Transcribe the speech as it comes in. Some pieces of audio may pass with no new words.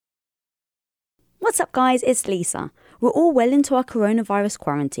What's up, guys? It's Lisa. We're all well into our coronavirus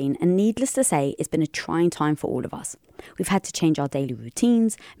quarantine, and needless to say, it's been a trying time for all of us. We've had to change our daily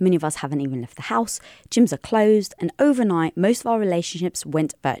routines, many of us haven't even left the house, gyms are closed, and overnight, most of our relationships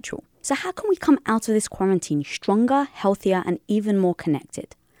went virtual. So how can we come out of this quarantine stronger, healthier, and even more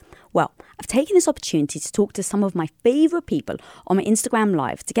connected? Well, I've taken this opportunity to talk to some of my favourite people on my Instagram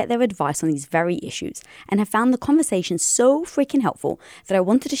Live to get their advice on these very issues, and have found the conversation so freaking helpful that I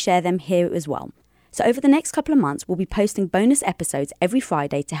wanted to share them here as well. So over the next couple of months, we'll be posting bonus episodes every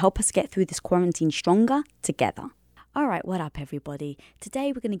Friday to help us get through this quarantine stronger together. Alright, what up everybody?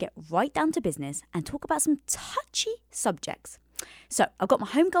 Today we're going to get right down to business and talk about some touchy subjects. So I've got my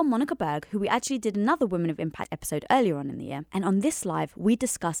homegirl Monica Berg, who we actually did another Women of Impact episode earlier on in the year. And on this live, we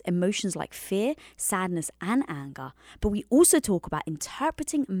discuss emotions like fear, sadness and anger. But we also talk about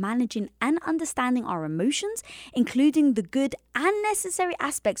interpreting, managing and understanding our emotions, including the good and necessary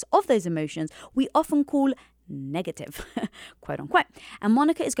aspects of those emotions we often call negative, quote unquote. And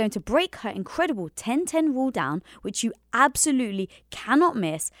Monica is going to break her incredible 10-10 rule down, which you absolutely cannot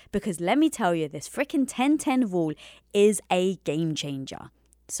miss, because let me tell you, this freaking 10-10 rule is a game changer.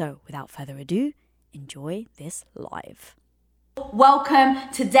 So without further ado, enjoy this live. Welcome.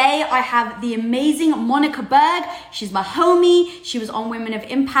 Today I have the amazing Monica Berg. She's my homie. She was on Women of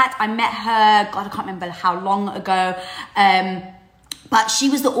Impact. I met her, God, I can't remember how long ago. But she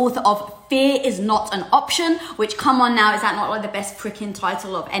was the author of Fear is Not an Option, which, come on now, is that not like the best freaking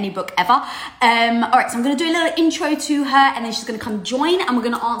title of any book ever? All right, so I'm going to do a little intro to her, and then she's going to come join, and we're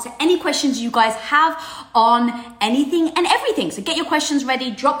going to answer any questions you guys have on anything and everything. So get your questions ready,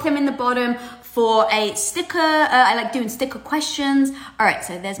 drop them in the bottom for a sticker. I like doing sticker questions. All right,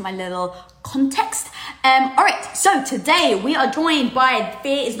 so there's my little context. All right, so today we are joined by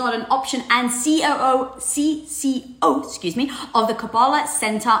Fear is Not an Option and CCO, of the Kabbalah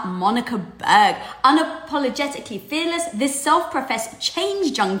Center, Monica Berg. Unapologetically fearless, this self-professed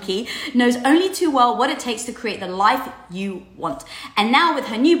change junkie knows only too well what it takes to create the life you want. And now with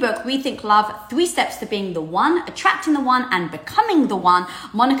her new book, Rethink Love, 3 Steps to Being the One, Attracting the One, and Becoming the One,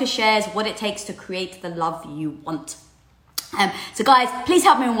 Monica shares what it takes to create the love you want. So guys, please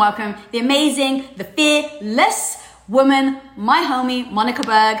help me and welcome the amazing, the fearless woman, my homie, Monica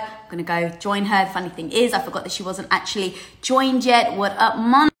Berg. I'm going to go join her. The funny thing is, I forgot that she wasn't actually joined yet. What up,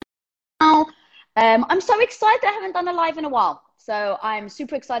 Monica? I'm so excited. I haven't done a live in a while. So I'm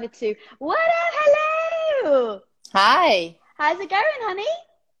super excited to... What up? Hello. Hi. How's it going, honey?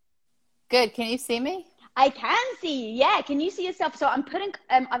 Good. Can you see me? I can see you. Yeah. Can you see yourself? So I'm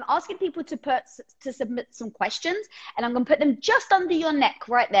asking people to submit some questions, and I'm going to put them just under your neck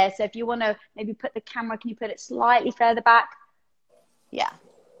right there. So if you want to maybe put the camera, can you put it slightly further back? Yeah.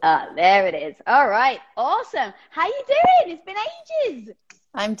 There it is. All right. Awesome. How you doing? It's been ages.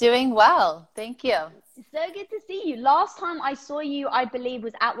 I'm doing well. Thank you. So good to see you. Last time I saw you, I believe,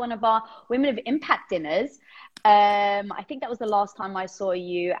 was at one of our Women of Impact dinners. I think that was the last time I saw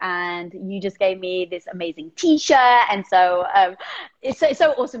you, and you just gave me this amazing t-shirt, and so it's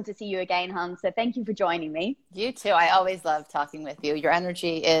so awesome to see you again, hon. So thank you for joining me. You too. I always love talking with you. Your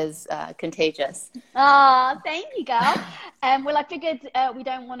energy is contagious. Oh, thank you, girl. Well, I figured we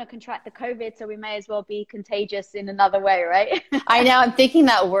don't want to contract the COVID, so we may as well be contagious in another way, right? I know. I'm thinking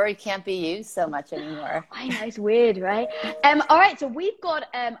that word can't be used so much anymore. I know, it's weird, right? All right, so we've got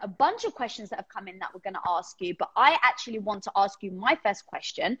a bunch of questions that have come in that we're going to ask you, but I actually want to ask you my first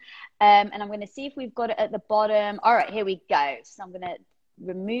question, and I'm going to see if we've got it at the bottom. All right, here we go. So I'm going to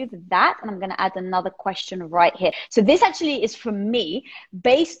remove that, and I'm going to add another question right here. So this actually is from me,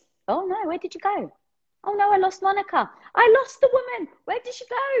 oh no, where did you go? Oh no, I lost Monica. I lost the woman. Where did she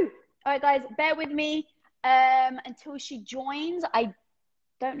go? All right, guys, bear with me until she joins. I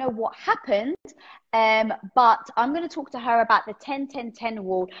don't know what happened, but I'm going to talk to her about the 10-10-10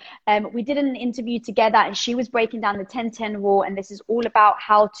 rule. We did an interview together, and she was breaking down the 10-10 rule, and this is all about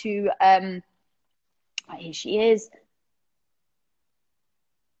how to right, here she is.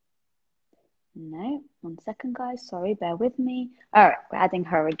 No, 1 second, guys. Sorry, bear with me. All right, we're adding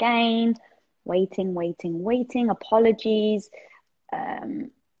her again. Waiting. Apologies. All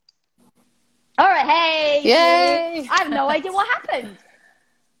right, hey. Yay! I have no idea what happened.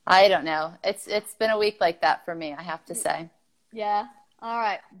 I don't know. It's been a week like that for me, I have to say. Yeah. All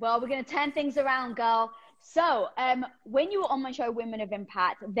right. Well, we're going to turn things around, girl. So, when you were on my show, Women of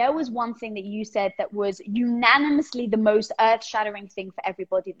Impact, there was one thing that you said that was unanimously the most earth-shattering thing for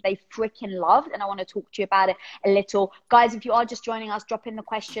everybody that they freaking loved. And I want to talk to you about it a little. Guys, if you are just joining us, drop in the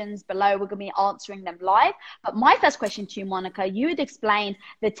questions below. We're going to be answering them live. But my first question to you, Monica, you had explained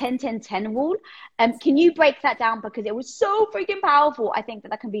the 10-10-10 rule. Can you break that down? Because it was so freaking powerful. I think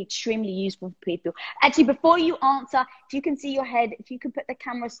that can be extremely useful for people. Actually, before you answer, if you can see your head, if you could put the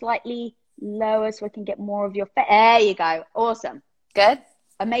camera slightly lower so I can get more of your face. There you go. Awesome. Good.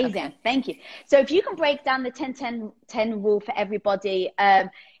 Amazing. Okay. Thank you. So if you can break down the 10-10-10 rule for everybody,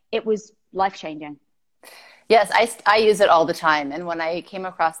 it was life-changing. Yes, I use it all the time. And when I came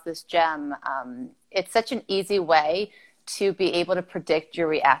across this gem, it's such an easy way to be able to predict your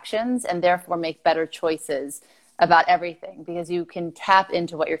reactions and therefore make better choices about everything, because you can tap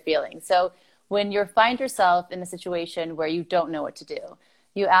into what you're feeling. So when you find yourself in a situation where you don't know what to do,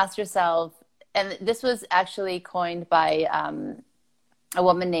 you ask yourself, and this was actually coined by a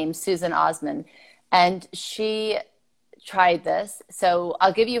woman named Susan Osman, and she tried this. So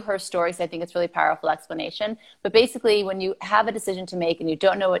I'll give you her story, because I think it's a really powerful explanation. But basically, when you have a decision to make and you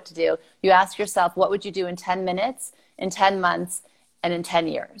don't know what to do, you ask yourself, what would you do in 10 minutes, in 10 months, and in 10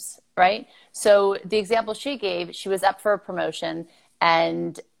 years, right? So the example she gave, she was up for a promotion,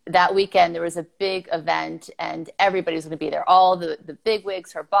 and that weekend there was a big event and everybody was going to be there, all the big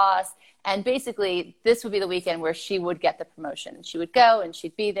wigs, her boss. And basically this would be the weekend where she would get the promotion. She would go and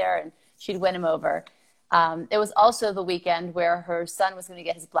she'd be there and she'd win him over. It was also the weekend where her son was going to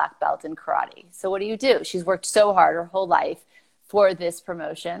get his black belt in karate. So what do? She's worked so hard her whole life for this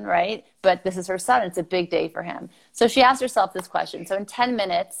promotion, right? But this is her son. It's a big day for him. So she asked herself this question. So in 10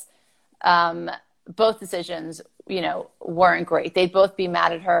 minutes, both decisions, weren't great. They'd both be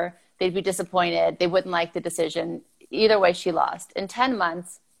mad at her. They'd be disappointed. They wouldn't like the decision. Either way, she lost. In 10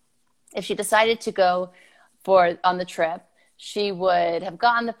 months, if she decided to go on the trip, she would have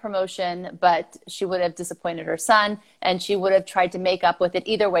gotten the promotion, but she would have disappointed her son, and she would have tried to make up with it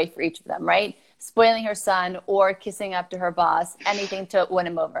either way for each of them, right? Spoiling her son or kissing up to her boss, anything to win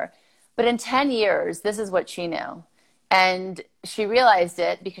him over. But in 10 years, this is what she knew. And she realized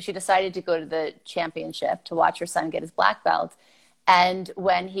it because she decided to go to the championship to watch her son get his black belt. And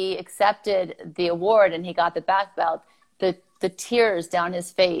when he accepted the award and he got the black belt, the tears down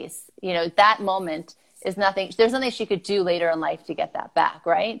his face, that moment is nothing. There's nothing she could do later in life to get that back,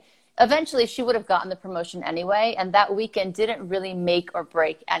 right? Eventually, she would have gotten the promotion anyway. And that weekend didn't really make or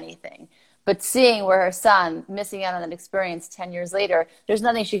break anything. But seeing where her son missing out on that experience 10 years later, there's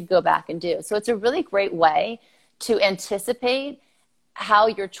nothing she could go back and do. So it's a really great way to anticipate how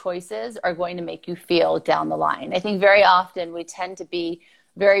your choices are going to make you feel down the line. I think very often we tend to be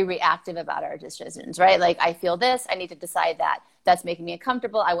very reactive about our decisions, right? Like, I feel this, I need to decide that. That's making me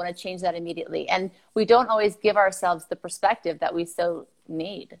uncomfortable. I want to change that immediately. And we don't always give ourselves the perspective that we so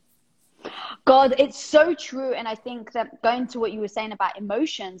need. God, it's so true. And I think that going to what you were saying about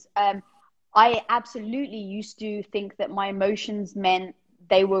emotions, I absolutely used to think that my emotions meant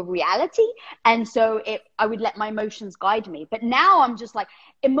they were reality. And so I would let my emotions guide me. But now I'm just like,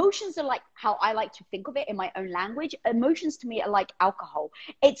 emotions are like how I like to think of it in my own language. Emotions to me are like alcohol.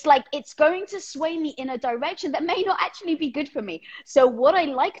 It's like, it's going to sway me in a direction that may not actually be good for me. So what I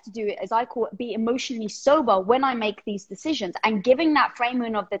like to do is I call it be emotionally sober when I make these decisions, and giving that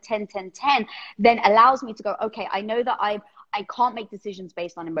framing of the 10-10-10 then allows me to go, okay, I know that I can't make decisions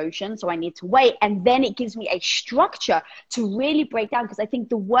based on emotion, so I need to wait. And then it gives me a structure to really break down. Because I think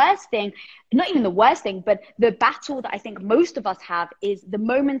the worst thing, not even the worst thing, but the battle that I think most of us have is the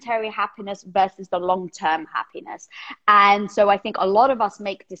momentary happiness versus the long-term happiness. And so I think a lot of us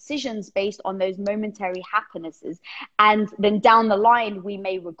make decisions based on those momentary happinesses. And then down the line, we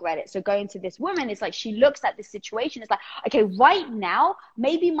may regret it. So going to this woman, it's like she looks at this situation, it's like, okay, right now,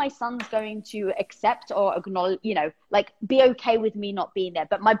 maybe my son's going to accept or acknowledge, like be okay with me not being there,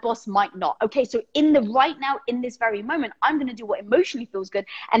 but my boss might not. Okay, so in the right now, in this very moment, I'm going to do what emotionally feels good.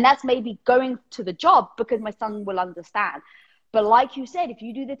 And that's maybe going to the job because my son will understand. But like you said, if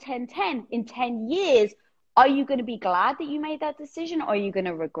you do the 10-10 in 10 years, are you going to be glad that you made that decision, or are you going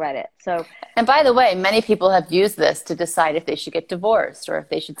to regret it? So, and by the way, many people have used this to decide if they should get divorced or if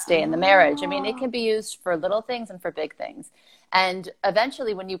they should stay in the marriage. I mean, it can be used for little things and for big things. And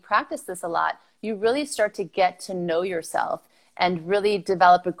eventually, when you practice this a lot, you really start to get to know yourself and really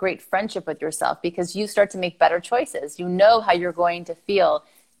develop a great friendship with yourself, because you start to make better choices. You know how you're going to feel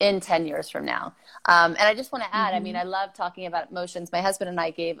in 10 years from now. And I just want to add, I mean, I love talking about emotions. My husband and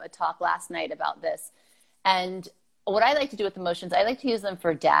I gave a talk last night about this. And what I like to do with emotions, I like to use them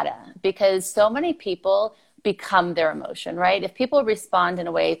for data, because so many people become their emotion, right? If people respond in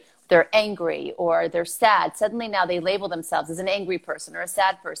a way they're angry or they're sad, suddenly now they label themselves as an angry person or a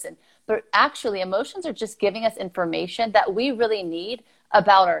sad person. But actually, emotions are just giving us information that we really need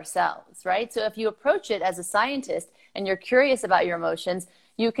about ourselves, right? So if you approach it as a scientist and you're curious about your emotions,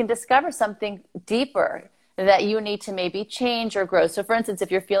 you can discover something deeper that you need to maybe change or grow. So for instance, if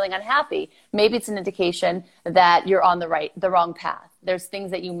you're feeling unhappy, maybe it's an indication that you're on the wrong path. There's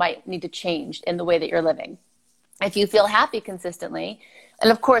things that you might need to change in the way that you're living. If you feel happy consistently, and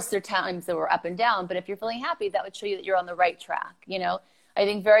of course there are times that we're up and down, but if you're feeling happy, that would show you that you're on the right track. You know, I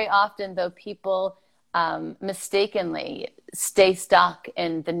think very often though people mistakenly stay stuck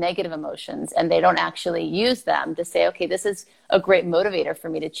in the negative emotions and they don't actually use them to say, okay, this is a great motivator for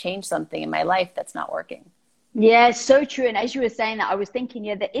me to change something in my life that's not working. Yeah, so true. And as you were saying that, I was thinking,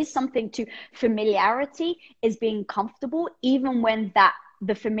 yeah, there is something to familiarity is being comfortable, even when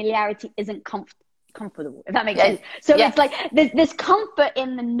the familiarity isn't comfortable, if that makes sense. So it's like there's comfort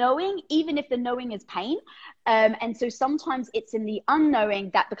in the knowing, even if the knowing is pain. And so sometimes it's in the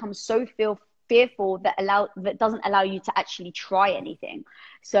unknowing that becomes so fearful that doesn't allow you to actually try anything.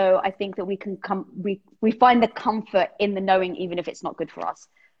 So I think that we find the comfort in the knowing, even if it's not good for us.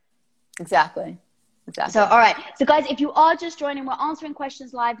 Exactly. So, all right. So guys, if you are just joining, we're answering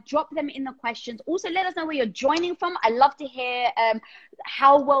questions live. Drop them in the questions. Also, let us know where you're joining from. I love to hear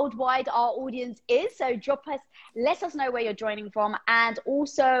how worldwide our audience is. So let us know where you're joining from. And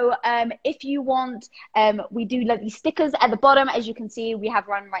also, if you want, we do lovely stickers at the bottom. As you can see, we have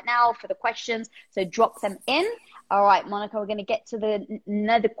one right now for the questions. So drop them in. All right, Monica, we're going to get to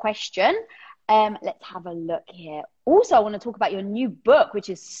another question. Let's have a look here. Also, I want to talk about your new book, which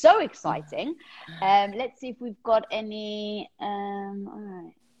is so exciting. Let's see if we've got any. All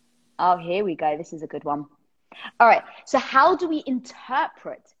right. Oh, here we go. This is a good one. All right. So how do we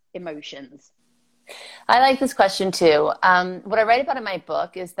interpret emotions? I like this question too. What I write about in my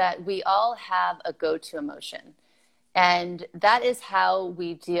book is that we all have a go-to emotion. And that is how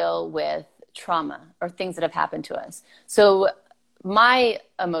we deal with trauma or things that have happened to us. So my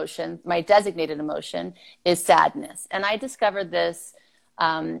emotion, my designated emotion, is sadness. And I discovered this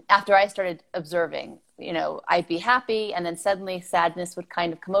after I started observing. You know, I'd be happy and then suddenly sadness would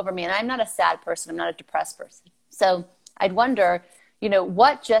kind of come over me. And I'm not a sad person. I'm not a depressed person. So I'd wonder, you know,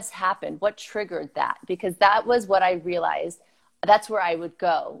 what just happened? What triggered that? Because that was what I realized. That's where I would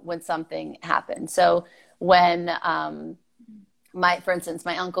go when something happened. So when for instance,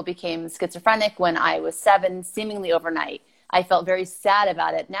 my uncle became schizophrenic when I was 7, seemingly overnight. I felt very sad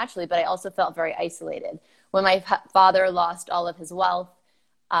about it naturally, but I also felt very isolated. When my father lost all of his wealth,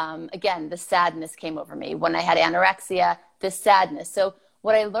 again, the sadness came over me. When I had anorexia, the sadness. So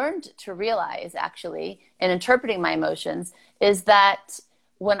what I learned to realize actually in interpreting my emotions is that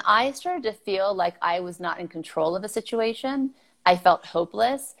when I started to feel like I was not in control of a situation, I felt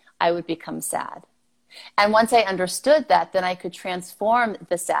hopeless, I would become sad. And once I understood that, then I could transform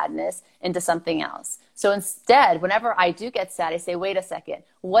the sadness into something else. So instead, whenever I do get sad, I say, wait a second,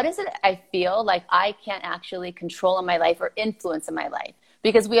 what is it I feel like I can't actually control in my life or influence in my life?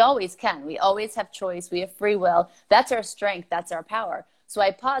 Because we always can. We always have choice. We have free will. That's our strength. That's our power. So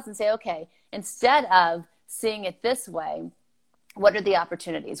I pause and say, okay, instead of seeing it this way, what are the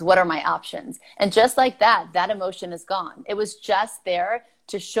opportunities? What are my options? And just like that, that emotion is gone. It was just there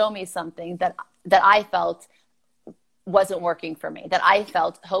to show me something that I felt wasn't working for me, that I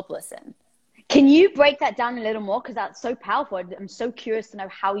felt hopeless in. Can you break that down a little more? Because that's so powerful. I'm so curious to know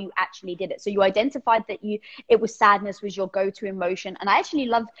how you actually did it. So you identified that it was sadness was your go-to emotion. And I actually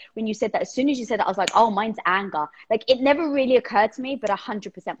loved when you said that. As soon as you said that, I was like, oh, mine's anger. Like it never really occurred to me, but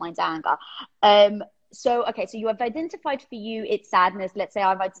 100% mine's anger. So you have identified for you, it's sadness. Let's say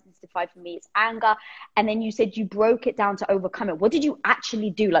I've identified for me, it's anger. And then you said you broke it down to overcome it. What did you actually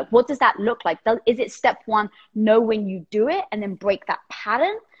do? Like, what does that look like? Is it step 1, know when you do it and then break that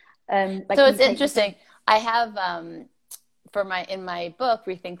pattern? So it's interesting. I have, in my book,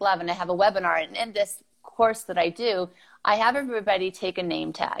 Rethink Love, and I have a webinar, and in this course that I do, I have everybody take a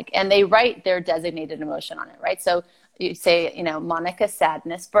name tag and they write their designated emotion on it, right? So you say, you know, Monica,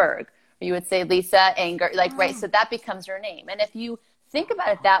 sadness, Berg. You would say Lisa, anger, right? So that becomes your name. And if you think about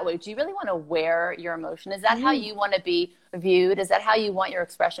it that way, do you really want to wear your emotion? Is that how you want to be viewed? Is that how you want your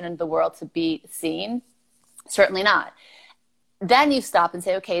expression in the world to be seen? Certainly not. then you stop and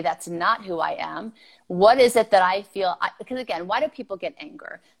say, okay, that's not who I am. What is it that I feel? Because again, why do people get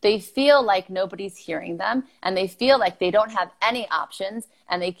anger? They feel like nobody's hearing them, and they feel like they don't have any options,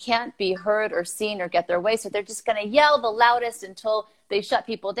 and they can't be heard or seen or get their way. So they're just going to yell the loudest until they shut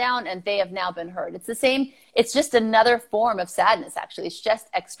people down, and they have now been heard. It's the same. It's just another form of sadness, actually. It's just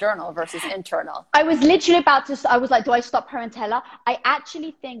external versus internal. I was literally about to, I was like, do I stop her and tell her? I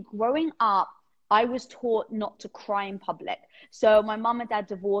actually think growing up, I was taught not to cry in public. So my mum and dad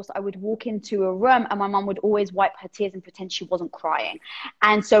divorced. I would walk into a room and my mum would always wipe her tears and pretend she wasn't crying.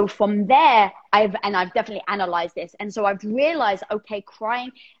 And so from there, I've definitely analyzed this. And so I've realized, okay,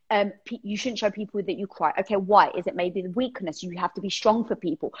 crying, you shouldn't show people that you cry. Okay, why? Is it maybe the weakness? You have to be strong for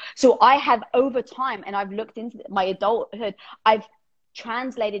people. So I have over time, and I've looked into my adulthood, I've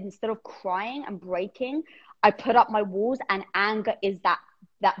translated, instead of crying and breaking, I put up my walls, and anger is that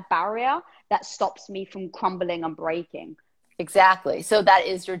barrier that stops me from crumbling and breaking. Exactly. So that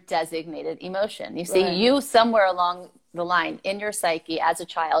is your designated emotion. You see, you somewhere along the line in your psyche as a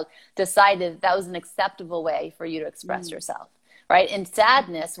child decided that was an acceptable way for you to express yourself, right? In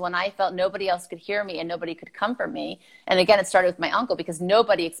sadness, when I felt nobody else could hear me and nobody could comfort me. And again, it started with my uncle because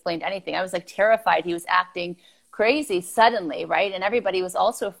nobody explained anything. I was like terrified. He was acting crazy suddenly, right? And everybody was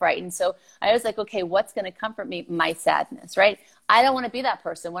also frightened. So I was like, okay, what's going to comfort me? My sadness, right? I don't want to be that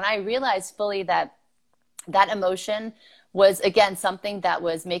person. When I realized fully that that emotion was, again, something that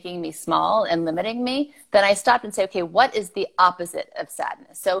was making me small and limiting me, then I stopped and say, okay, what is the opposite of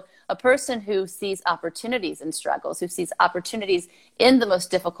sadness? So a person who sees opportunities in struggles, who sees opportunities in the most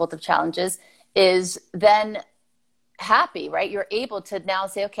difficult of challenges, is then happy, right? You're able to now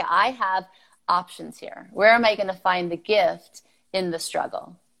say, okay, I have options here. Where am I going to find the gift in the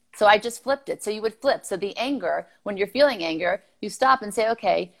struggle? So I just flipped it. So you would flip. So the anger, when you're feeling anger, you stop and say,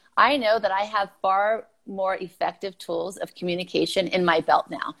 okay, I know that I have far more effective tools of communication in my belt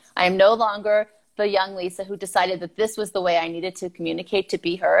now. I am no longer the young Lisa who decided that this was the way I needed to communicate to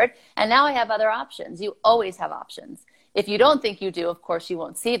be heard. And now I have other options. You always have options. If you don't think you do, of course, you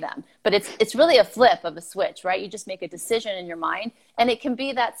won't see them. But it's really a flip of a switch, right? You just make a decision in your mind, and it can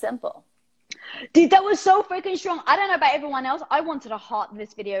be that simple. Dude, that was so freaking strong. I don't know about everyone else. I wanted to heart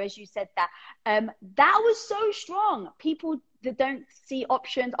this video as you said that. That was so strong. People that don't see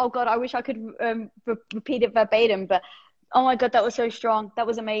options. Oh God, I wish I could repeat it verbatim, but oh my God, that was so strong. That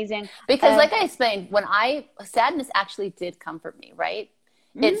was amazing. Because like I explained, sadness actually did comfort me, right?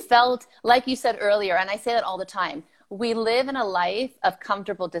 It felt, like you said earlier, and I say that all the time, we live in a life of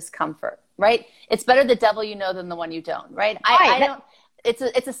comfortable discomfort, right? It's better the devil you know than the one you don't, right? I don't.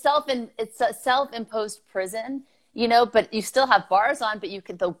 It's a self-imposed prison, you know, but you still have bars on, but you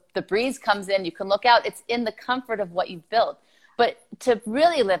can, the breeze comes in, you can look out. It's in the comfort of what you've built. But to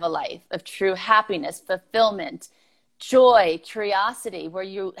really live a life of true happiness, fulfillment, joy, curiosity, where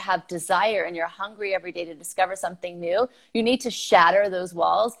you have desire and you're hungry every day to discover something new, you need to shatter those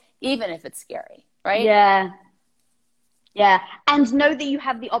walls, even if it's scary, right? Yeah. Yeah. And know that you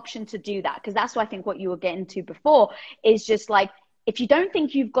have the option to do that. Because that's what I think what you were getting to before is just like, if you don't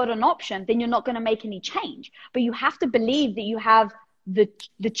think you've got an option, then you're not going to make any change. But you have to believe that you have the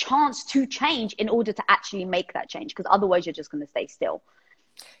chance to change in order to actually make that change. Because otherwise you're just going to stay still.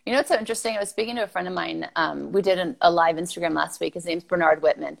 You know, it's so interesting. I was speaking to a friend of mine. We did a live Instagram last week. His name's Bernard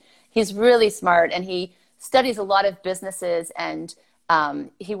Whitman. He's really smart, and he studies a lot of businesses, and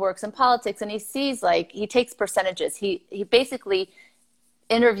he works in politics, and he sees, like, he takes percentages. He basically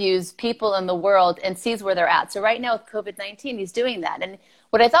interviews people in the world and sees where they're at. So right now with COVID-19, he's doing that. And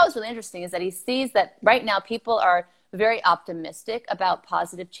what I thought was really interesting is that he sees that right now people are very optimistic about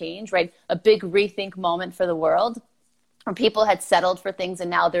positive change, right? A big rethink moment for the world, where people had settled for things and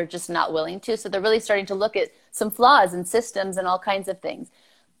now they're just not willing to. So they're really starting to look at some flaws in systems and all kinds of things.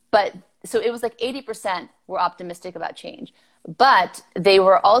 But so it was like 80% were optimistic about change, but they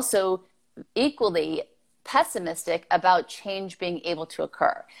were also equally pessimistic about change being able to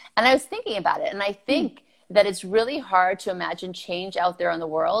occur. And I was thinking about it, and I think that it's really hard to imagine change out there in the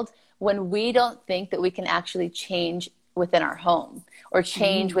world when we don't think that we can actually change within our home or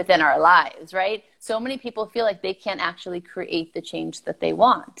change within our lives, right? So many people feel like they can't actually create the change that they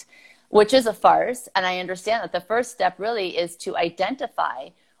want, which is a farce. And I understand that the first step really is to identify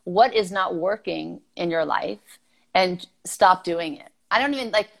what is not working in your life and stop doing it. I don't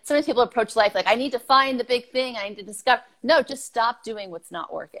even, like, sometimes people approach life like, I need to find the big thing, I need to discover. No, just stop doing what's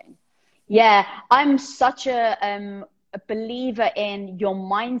not working. Yeah, I'm such a a believer in your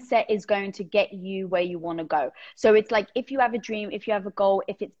mindset is going to get you where you want to go. So it's like, if you have a dream, if you have a goal,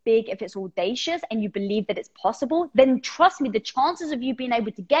 if it's big, if it's audacious, and you believe that it's possible, then trust me, the chances of you being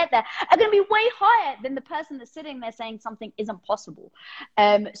able to get there are going to be way higher than the person that's sitting there saying something isn't possible.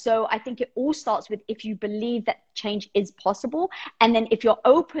 So I think it all starts with, if you believe that change is possible, and then if you're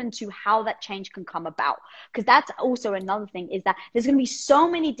open to how that change can come about. Because that's also another thing, is that there's going to be so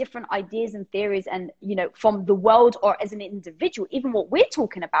many different ideas and theories, and from the world, or as an individual, even what we're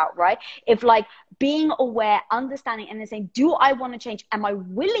talking about, right? If like being aware, understanding, and then saying, do I want to change? Am I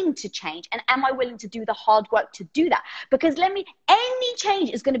willing to change? And am I willing to do the hard work to do that? Because any change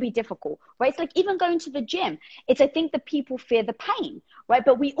is going to be difficult, right? It's like even going to the gym. I think that people fear the pain, right?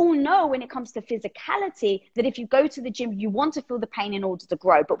 But we all know, when it comes to physicality, that if you go to the gym, you want to feel the pain in order to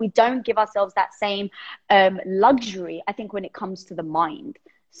grow, but we don't give ourselves that same luxury, I think, when it comes to the mind.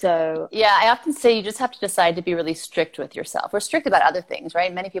 So yeah, I often say you just have to decide to be really strict with yourself. We're strict about other things,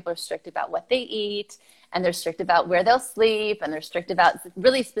 right? Many people are strict about what they eat, and they're strict about where they'll sleep, and they're strict about,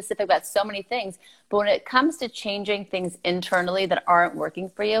 really specific about so many things. But when it comes to changing things internally that aren't working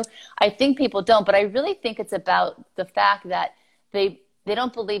for you, I think people don't. But I really think it's about the fact that they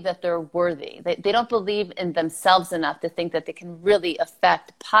don't believe that they're worthy. They don't believe in themselves enough to think that they can really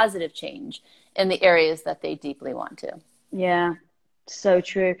affect positive change in the areas that they deeply want to. Yeah. So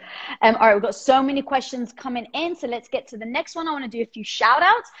true. All right, we've got so many questions coming in, so let's get to the next one. I want to do a few shout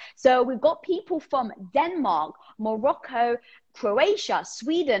outs. So we've got people from Denmark, Morocco, Croatia,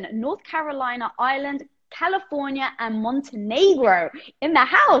 Sweden, North Carolina, Ireland, California, and Montenegro in the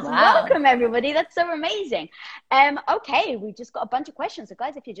house. Wow. Welcome, everybody. That's so amazing. Okay, we just got a bunch of questions. So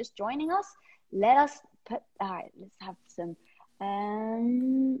guys, if you're just joining us, let's have some,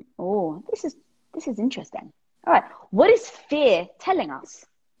 this is interesting. All right. What is fear telling us?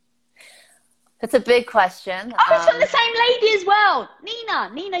 That's a big question. Oh, it's from the same lady as well.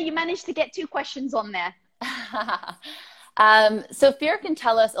 Nina, you managed to get 2 questions on there. So fear can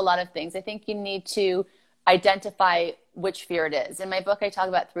tell us a lot of things. I think you need to identify which fear it is. In my book, I talk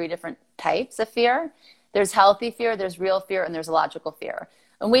about 3 different types of fear. There's healthy fear, there's real fear, and there's illogical fear.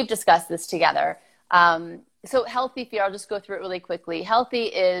 And we've discussed this together. So healthy fear, I'll just go through it really quickly. Healthy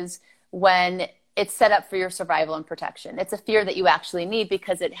is when it's set up for your survival and protection. It's a fear that you actually need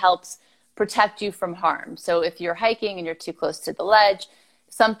because it helps protect you from harm. So if you're hiking and you're too close to the ledge,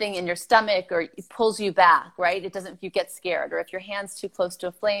 something in your stomach or it pulls you back, right? You get scared. Or if your hand's too close to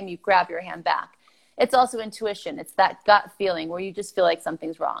a flame, you grab your hand back. It's also intuition. It's that gut feeling where you just feel like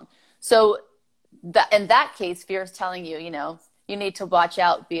something's wrong. So in that case, fear is telling you, you need to watch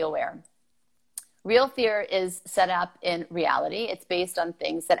out, be aware. Real fear is set up in reality. It's based on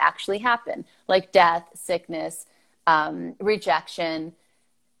things that actually happen, like death, sickness, rejection.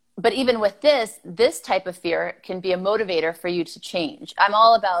 But even with this type of fear can be a motivator for you to change. I'm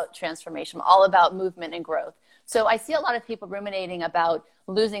all about transformation. I'm all about movement and growth. So I see a lot of people ruminating about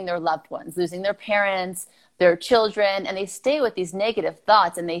losing their loved ones, losing their parents, their children, and they stay with these negative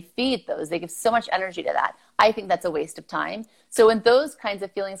thoughts and they feed those. They give so much energy to that. I think that's a waste of time. So when those kinds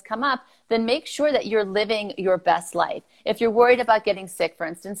of feelings come up, then make sure that you're living your best life. If you're worried about getting sick, for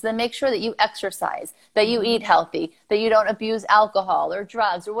instance, then make sure that you exercise, that you eat healthy, that you don't abuse alcohol or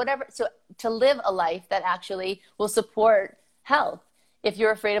drugs or whatever. So to live a life that actually will support health. If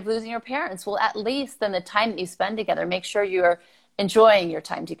you're afraid of losing your parents, well, at least then the time that you spend together, make sure you're enjoying your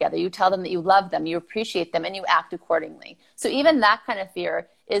time together. You tell them that you love them, you appreciate them, and you act accordingly. So even that kind of fear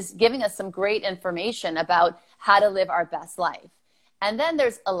is giving us some great information about how to live our best life. And then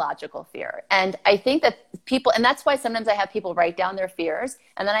there's illogical fear. And I think that people, and that's why sometimes I have people write down their fears,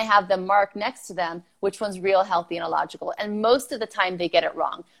 and then I have them mark next to them which one's real, healthy, and illogical. And most of the time they get it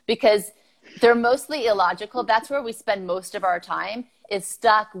wrong because they're mostly illogical. That's where we spend most of our time, is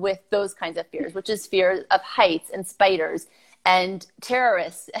stuck with those kinds of fears, which is fear of heights and spiders and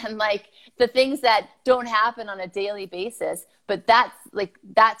terrorists and like the things that don't happen on a daily basis, but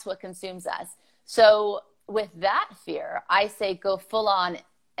that's what consumes us. So with that fear, I say go full on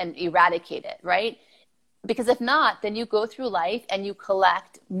and eradicate it, right? Because if not, then you go through life and you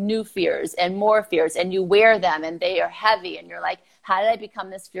collect new fears and more fears and you wear them and they are heavy and you're like, how did I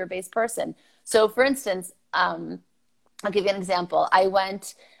become this fear-based person? So for instance, I'll give you an example. I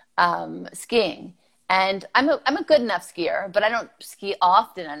went skiing. And I'm a good enough skier, but I don't ski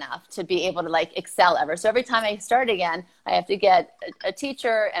often enough to be able to like excel ever. So every time I start again, I have to get a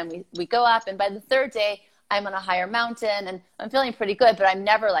teacher and we go up. And by the 3rd day, I'm on a higher mountain and I'm feeling pretty good, but I'm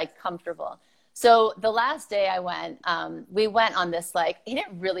never like comfortable. So the last day I went, we went on this, like, he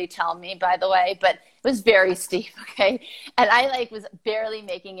didn't really tell me, by the way, but it was very steep. Okay. And I like was barely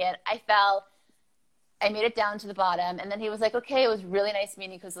making it. I fell I made it down to the bottom. And then he was like, okay, it was really nice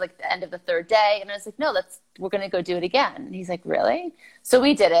meeting because like the end of the third day. And I was like, no, we're going to go do it again. And he's like, really? So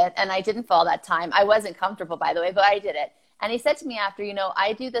we did it. And I didn't fall that time. I wasn't comfortable, by the way, but I did it. And he said to me after,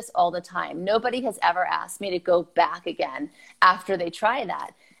 I do this all the time. Nobody has ever asked me to go back again after they try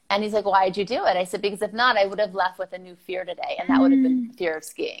that. And he's like, why'd you do it? I said, because if not, I would have left with a new fear today. And that would have been fear of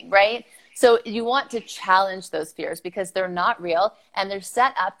skiing, right? So you want to challenge those fears because they're not real and they're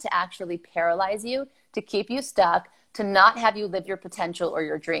set up to actually paralyze you, to keep you stuck, to not have you live your potential or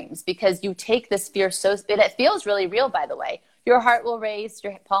your dreams, because you take this fear it feels really real, by the way. Your heart will race,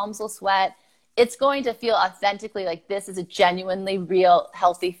 your palms will sweat. It's going to feel authentically like this is a genuinely real,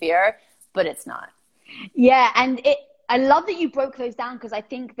 healthy fear, but it's not. Yeah, and I love that you broke those down because I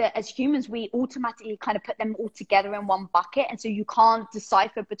think that as humans, we automatically kind of put them all together in one bucket. And so you can't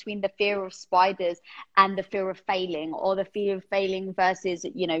decipher between the fear of spiders and the fear of failing, or the fear of failing versus,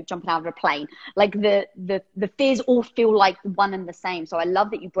 jumping out of a plane. Like the fears all feel like one and the same. So I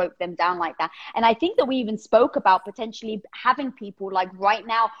love that you broke them down like that. And I think that we even spoke about potentially having people like right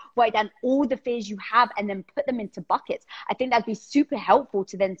now write down all the fears you have and then put them into buckets. I think that'd be super helpful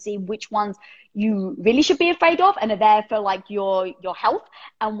to then see which ones you really should be afraid of and are there for like your health,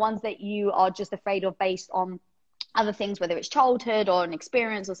 and ones that you are just afraid of based on other things, whether it's childhood or an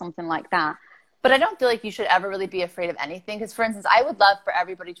experience or something like that. But I don't feel like you should ever really be afraid of anything. Because, for instance, I would love for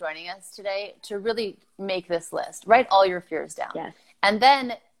everybody joining us today to really make this list. Write all your fears down. Yes. And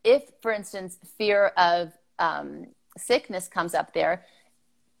then if, for instance, fear of sickness comes up there,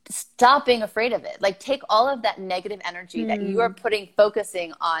 stop being afraid of it. Like, take all of that negative energy that you are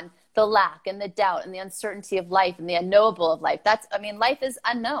focusing on the lack and the doubt and the uncertainty of life and the unknowable of life. Life is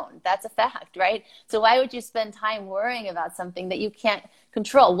unknown. That's a fact, right? So why would you spend time worrying about something that you can't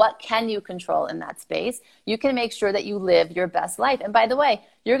control? What can you control in that space? You can make sure that you live your best life. And by the way,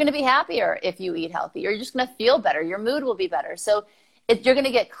 you're going to be happier if you eat healthy. You're just going to feel better. Your mood will be better. So you're going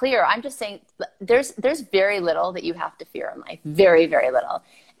to get clear. I'm just saying there's very little that you have to fear in life. Very, very little.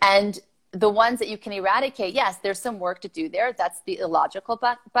 And the ones that you can eradicate, yes, there's some work to do there. That's the illogical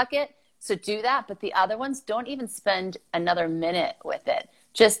bucket. So do that. But the other ones, don't even spend another minute with it.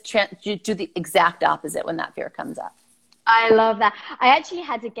 Just do the exact opposite when that fear comes up. I love that. I actually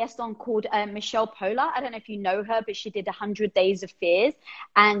had a guest on called Michelle Pola. I don't know if you know her, but she did 100 Days of Fears.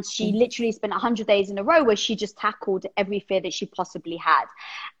 And she literally spent 100 days in a row where she just tackled every fear that she possibly had.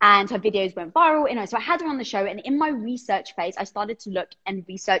 And her videos went viral. So I had her on the show. And in my research phase, I started to look and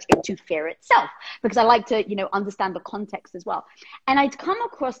research into fear itself, because I like to, understand the context as well. And I'd come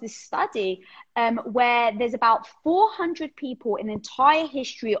across this study where there's about 400 people in entire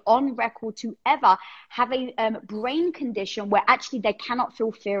history on record to ever have a brain condition where actually they cannot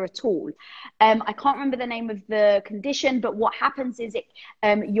feel fear at all. I can't remember the name of the condition, but what happens is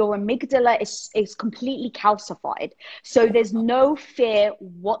your amygdala is completely calcified. So there's no fear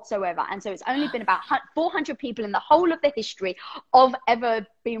whatsoever. And so it's only been about 400 people in the whole of the history of ever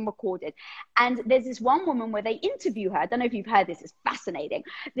being recorded. And there's this one woman where they interview her. I don't know if you've heard this. It's fascinating.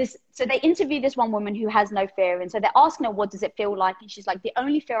 So they interview this one woman who has no fear. And so they're asking her, what does it feel like? And she's like, the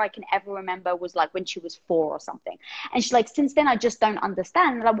only fear I can ever remember was like when she was 4 or something. And she's like, since then, I just don't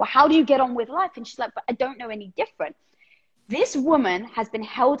understand. And I'm like, well, how do you get on with life? And she's like, but I don't know any different. This woman has been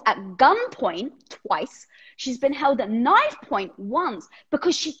held at gunpoint twice. She's been held at knife point once,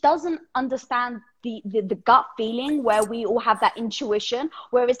 because she doesn't understand the gut feeling where we all have that intuition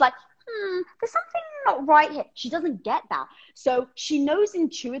where it's like, there's something not right here. She doesn't get that. So she knows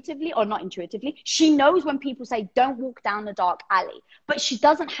intuitively, or not intuitively, she knows when people say, don't walk down the dark alley, but she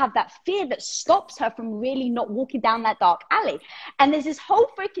doesn't have that fear that stops her from really not walking down that dark alley. And there's this whole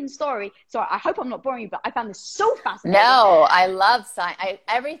freaking story. So I hope I'm not boring you, but I found this so fascinating. No, I love science.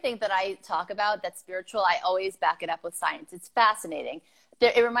 Everything that I talk about that's spiritual, I always back it up with science. It's fascinating.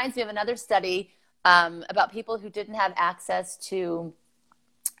 It reminds me of another study about people who didn't have access to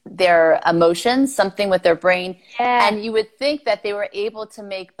their emotions, something with their brain. Yeah. And you would think that they were able to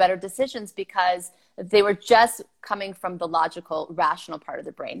make better decisions because they were just coming from the logical, rational part of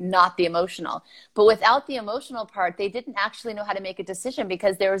the brain, not the emotional. But without the emotional part, they didn't actually know how to make a decision,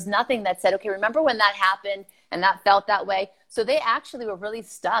 because there was nothing that said, okay, remember when that happened and that felt that way? So they actually were really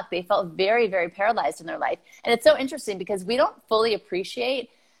stuck. They felt very, very paralyzed in their life. And it's so interesting because we don't fully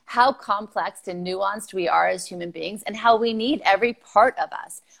appreciate how complex and nuanced we are as human beings, and how we need every part of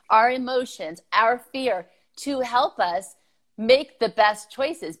us, our emotions, our fear, to help us make the best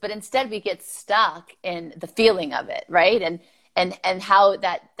choices. But instead we get stuck in the feeling of it, right? And how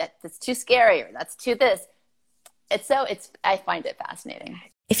that's too scary, or that's too this. I find it fascinating.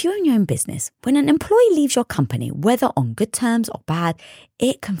 If you own your own business, when an employee leaves your company, whether on good terms or bad,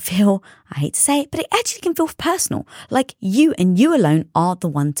 it can feel, I hate to say it, but it actually can feel personal, like you and you alone are the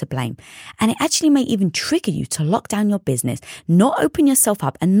one to blame. And it actually may even trigger you to lock down your business, not open yourself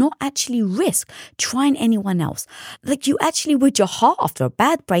up and not actually risk trying anyone else. Like you actually would your heart after a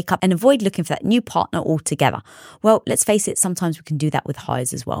bad breakup and avoid looking for that new partner altogether. Well, let's face it, sometimes we can do that with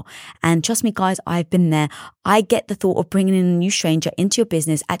hires as well. And trust me guys, I've been there. I get the thought of bringing in a new stranger into your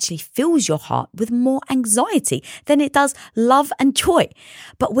business actually fills your heart with more anxiety than it does love and joy.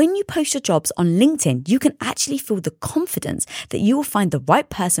 But when you post your jobs on LinkedIn, you can actually feel the confidence that you will find the right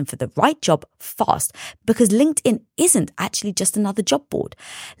person for the right job fast, because LinkedIn isn't actually just another job board.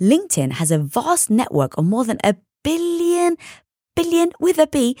 LinkedIn has a vast network of more than a billion with a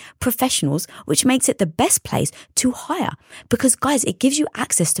B professionals, which makes it the best place to hire. Because guys, it gives you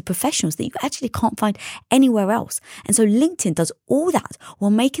access to professionals that you actually can't find anywhere else. And so LinkedIn does all that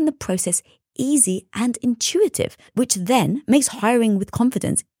while making the process easy and intuitive, which then makes hiring with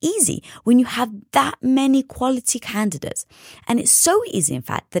confidence easy when you have that many quality candidates. And it's so easy, in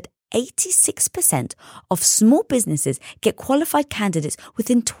fact, that 86% of small businesses get qualified candidates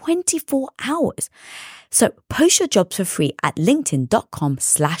within 24 hours. So post your jobs for free at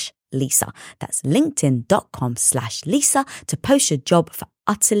linkedin.com/Lisa. That's linkedin.com/Lisa to post your job for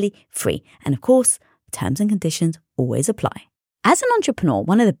utterly free. And of course, terms and conditions always apply. As an entrepreneur,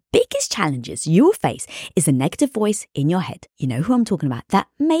 one of the biggest challenges you will face is the negative voice in your head. You know who I'm talking about. That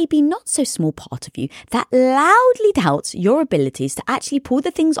maybe not so small part of you that loudly doubts your abilities to actually pull the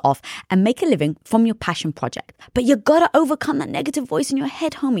things off and make a living from your passion project. But you gotta overcome that negative voice in your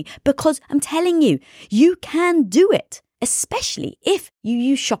head, homie, because I'm telling you, you can do it. Especially if you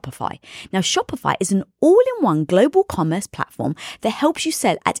use Shopify. Now, Shopify is an all-in-one global commerce platform that helps you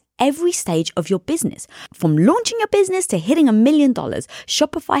sell at every stage of your business. From launching your business to hitting $1 million,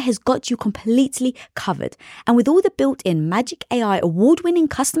 Shopify has got you completely covered. And with all the built-in Magic AI award-winning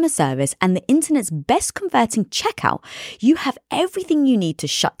customer service and the internet's best converting checkout, you have everything you need to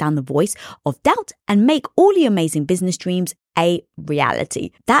shut down the voice of doubt and make all your amazing business dreams a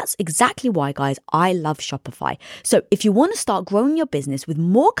reality. That's exactly why, guys, I love Shopify. So if you want to start growing your business with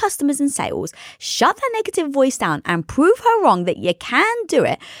more customers and sales, shut that negative voice down and prove her wrong that you can do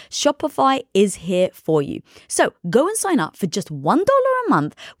it, Shopify is here for you. So go and sign up for just $1 a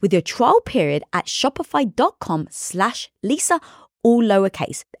month with your trial period at shopify.com/Lisa, all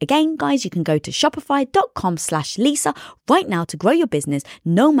lowercase. Again, guys, you can go to shopify.com/Lisa right now to grow your business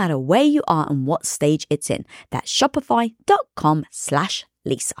no matter where you are and what stage it's in. That's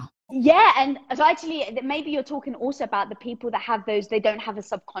shopify.com/Lisa. Yeah, and so actually, maybe you're talking also about the people that have those, they don't have a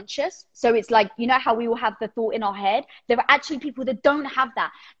subconscious. So it's like, you know how we all have the thought in our head? There are actually people that don't have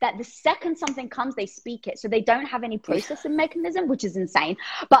that the second something comes, they speak it. So they don't have any processing mechanism, which is insane.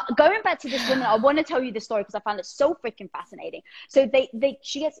 But going back to this woman, I want to tell you the story because I found it so freaking fascinating. So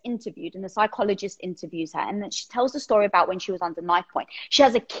she gets interviewed and the psychologist interviews her. And then she tells the story about when she was under knife point. She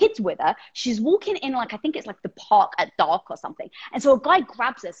has a kid with her. She's walking in like, I think it's like the park at dark or something. And so a guy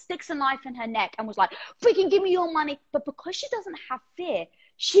grabs her, sticks a knife in her neck and was like, freaking give me your money. But because she doesn't have fear,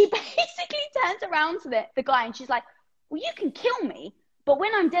 she basically turns around to the guy and she's like, well, you can kill me, but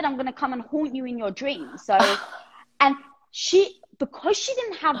when I'm dead, I'm going to come and haunt you in your dreams. So, and because she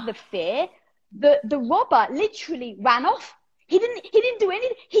didn't have the fear, the robber literally ran off. He didn't do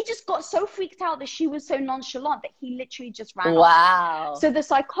anything. He just got so freaked out that she was so nonchalant that he literally just ran off. Wow. So the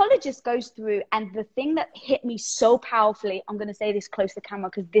psychologist goes through, and the thing that hit me so powerfully, I'm going to say this close to camera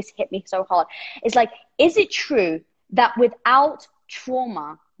because this hit me so hard. It's like, is it true that without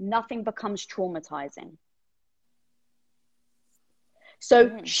trauma, nothing becomes traumatizing?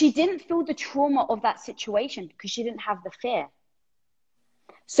 So she didn't feel the trauma of that situation because she didn't have the fear.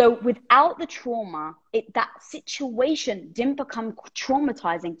 So without the trauma, that situation didn't become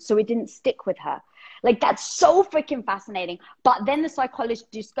traumatizing, so it didn't stick with her. Like, that's so freaking fascinating. But then the psychologist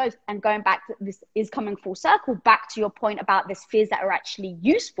just goes, and going back to this is coming full circle back to your point about this fears that are actually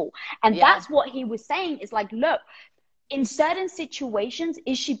useful. And that's what he was saying is like, look, in certain situations,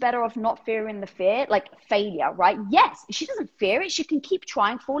 is she better off not fearing the fear, like failure, right? Yes, if she doesn't fear it, she can keep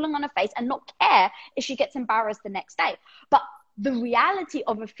trying, falling on her face and not care if she gets embarrassed the next day. But the reality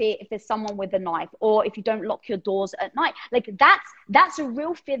of a fear, if there's someone with a knife or if you don't lock your doors at night, like that's a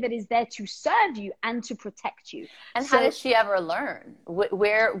real fear that is there to serve you and to protect you. And how does she ever learn?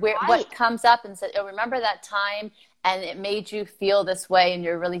 Where what comes up and says, oh, remember that time and it made you feel this way and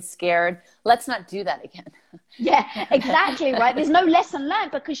you're really scared. Let's not do that again. Yeah, exactly, right? There's no lesson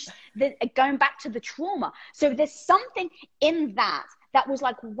learned because going back to the trauma. So there's something in that was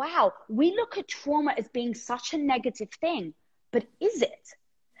like, wow, we look at trauma as being such a negative thing. But is it?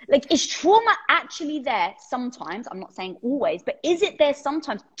 Like, is trauma actually there sometimes? I'm not saying always, but is it there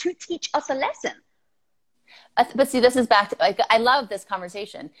sometimes to teach us a lesson? But see, this is back to, like, I love this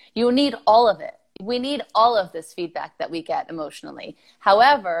conversation. You need all of it. We need all of this feedback that we get emotionally.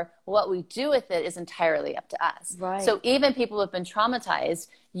 However, what we do with it is entirely up to us. Right. So even people who have been traumatized,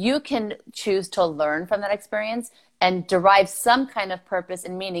 you can choose to learn from that experience and derive some kind of purpose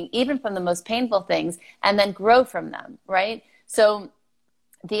and meaning, even from the most painful things, and then grow from them, right? So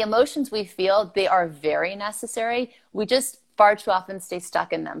the emotions we feel, they are very necessary. We just far too often stay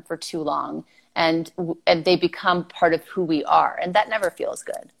stuck in them for too long, and they become part of who we are, and that never feels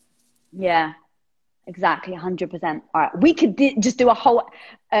good. Yeah, exactly, 100%. All right, we could just do a whole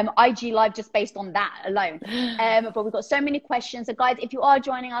IG live just based on that alone. But we've got so many questions. So guys, if you are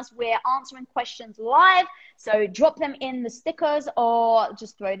joining us, we're answering questions live. So drop them in the stickers or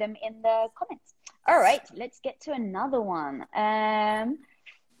just throw them in the comments. All right, let's get to another one.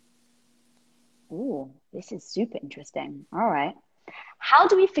 Ooh, this is super interesting. All right. How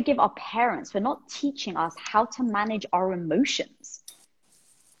do we forgive our parents for not teaching us how to manage our emotions?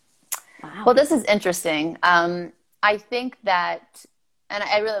 Wow. Well, this is interesting. I think that, and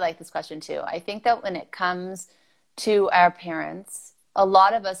I really like this question too. I think that when it comes to our parents, a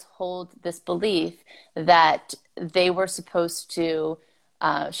lot of us hold this belief that they were supposed to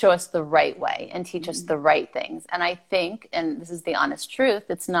show us the right way and teach us the right things. And I think, and this is the honest truth,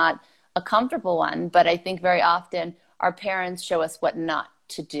 it's not a comfortable one, but I think very often our parents show us what not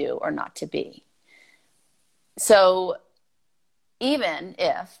to do or not to be. So even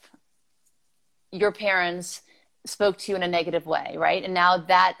if your parents spoke to you in a negative way, right? And now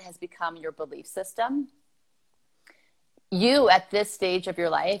that has become your belief system. You, at this stage of your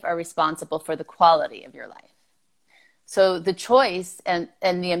life, are responsible for the quality of your life. So the choice and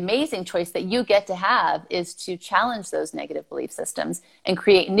the amazing choice that you get to have is to challenge those negative belief systems and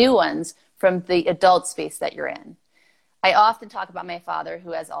create new ones from the adult space that you're in. I often talk about my father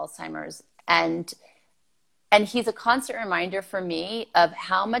who has Alzheimer's, and he's a constant reminder for me of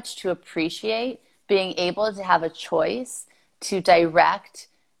how much to appreciate being able to have a choice to direct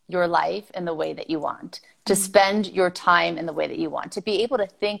your life in the way that you want, to spend your time in the way that you want, to be able to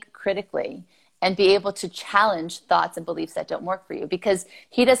think critically and be able to challenge thoughts and beliefs that don't work for you, because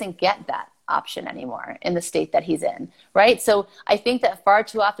he doesn't get that option anymore in the state that he's in, right? So I think that far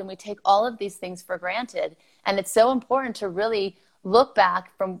too often we take all of these things for granted, and it's so important to really look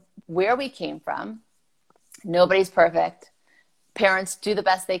back from where we came from. Nobody's perfect. Parents do the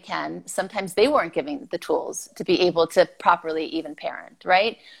best they can. Sometimes they weren't given the tools to be able to properly even parent,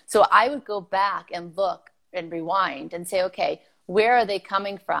 right? So I would go back and look and rewind and say, okay, where are they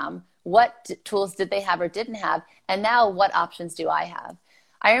coming from? What tools did they have or didn't have? And now what options do I have?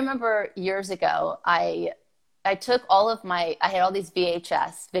 I remember years ago, I took I had all these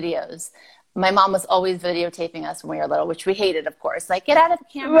VHS videos. My mom was always videotaping us when we were little, which we hated, of course. Like, get out of the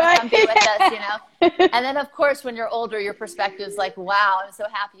camera, right. Come be with us, you know? And then, of course, when you're older, your perspective is like, wow, I'm so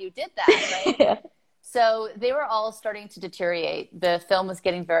happy you did that, right? Yeah. So they were all starting to deteriorate. The film was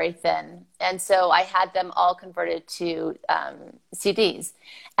getting very thin. And so I had them all converted to CDs.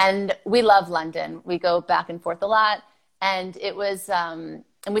 And we love London. We go back and forth a lot. And it was, and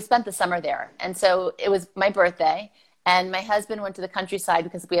we spent the summer there. And so it was my birthday. And my husband went to the countryside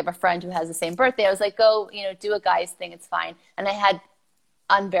because we have a friend who has the same birthday. I was like, go, do a guy's thing. It's fine. And I had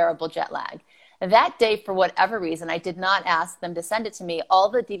unbearable jet lag. That day, for whatever reason, I did not ask them to send it to me. All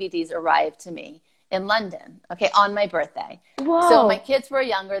the DVDs arrived to me in London, okay, on my birthday. Whoa. So my kids were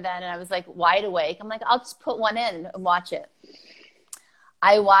younger then, and I was like wide awake. I'm like, I'll just put one in and watch it.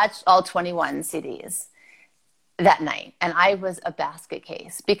 I watched all 21 CDs that night, and I was a basket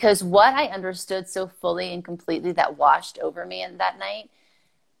case, because what I understood so fully and completely that washed over me in that night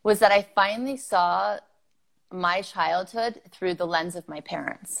was that I finally saw my childhood through the lens of my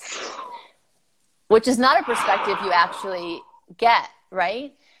parents, which is not a perspective you actually get,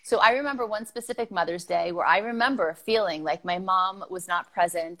 right? So I remember one specific Mother's Day where I remember feeling like my mom was not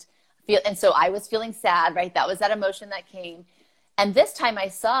present, and so I was feeling sad, right? That was that emotion that came. And this time I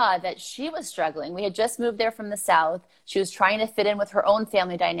saw that she was struggling. We had just moved there from the South. She was trying to fit in with her own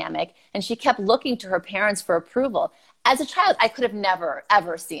family dynamic, and she kept looking to her parents for approval. As a child, I could have never,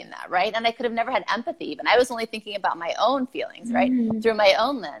 ever seen that, right? And I could have never had empathy even. I was only thinking about my own feelings, right? Through my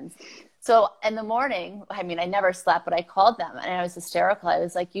own lens. So in the morning, I never slept, but I called them and I was hysterical. I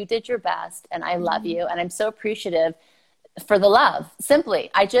was like, you did your best and I love you. And I'm so appreciative for the love.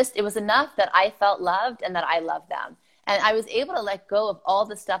 Simply, it was enough that I felt loved and that I loved them. And I was able to let go of all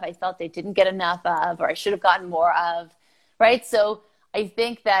the stuff I felt they didn't get enough of, or I should have gotten more of, right? So I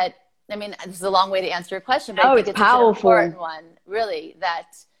think that, this is a long way to answer your question, but I think it's powerful. an important one, really, that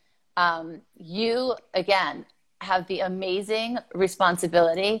you, again, have the amazing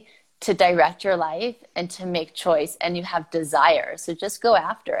responsibility to direct your life and to make choice, and you have desire. So just go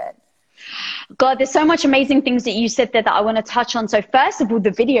after it. God, there's so much amazing things that you said there that I want to touch on. So first of all, the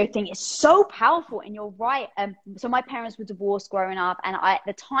video thing is so powerful, and you're right. So my parents were divorced growing up, and at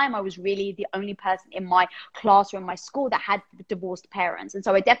the time I was really the only person in my class or in my school that had divorced parents. And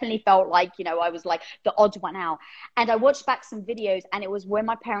so I definitely felt like, you know, I was like the odd one out. And I watched back some videos, and it was when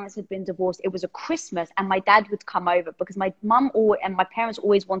my parents had been divorced. It was a Christmas, and my dad would come over because my mum and my parents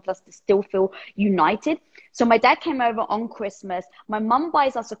always wanted us to still feel united. So my dad came over on Christmas. My mum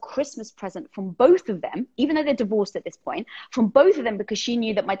buys us a Christmas present from both of them, even though they're divorced at this point, from both of them, because she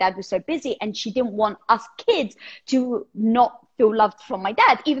knew that my dad was so busy and she didn't want us kids to not feel loved from my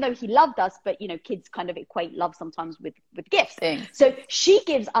dad, even though he loved us. But, you know, kids kind of equate love sometimes with gifts. Thanks. So she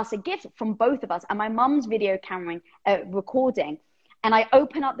gives us a gift from both of us, and my mum's video camera recording. And I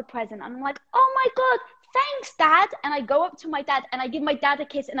open up the present and I'm like, oh my God, thanks, Dad. And I go up to my dad and I give my dad a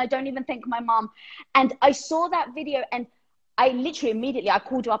kiss, and I don't even thank my mom. And I saw that video, and I literally immediately, I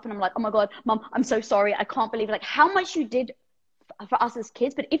called her up and I'm like, oh my God, Mom, I'm so sorry. I can't believe like how much you did for us as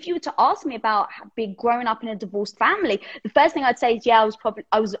kids. But if you were to ask me about being growing up in a divorced family, the first thing I'd say is, yeah,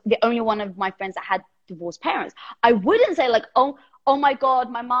 I was the only one of my friends that had divorced parents. I wouldn't say like, oh my God,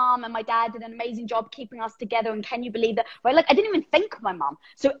 my mom and my dad did an amazing job keeping us together, and can you believe that? Right? Like, I didn't even think of my mom.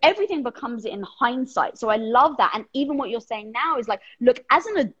 So everything becomes in hindsight. So I love that. And even what you're saying now is like, look, as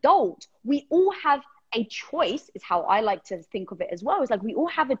an adult, we all have a choice, is how I like to think of it as well. It's like we all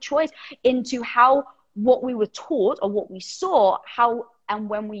have a choice into how what we were taught or what we saw, how and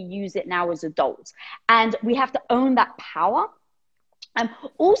when we use it now as adults. And we have to own that power.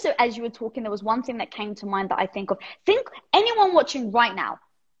 Also, as you were talking, there was one thing that came to mind that I think of. Think anyone watching right now,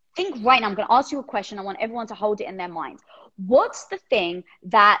 think right now, I'm going to ask you a question. I want everyone to hold it in their minds. What's the thing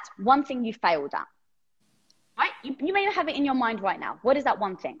one thing you failed at? Right? You may have it in your mind right now. What is that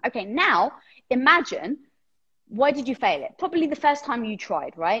one thing? Okay, now imagine, why did you fail it? Probably the first time you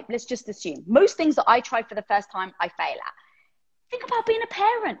tried, right? Let's just assume. Most things that I tried for the first time, I fail at. Think about being a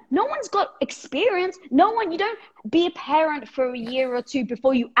parent. No one's got experience. You don't be a parent for a year or two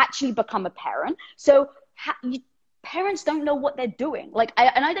before you actually become a parent. So parents don't know what they're doing. Like,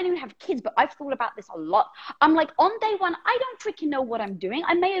 I don't even have kids, but I've thought about this a lot. I'm like, on day one, I don't freaking know what I'm doing.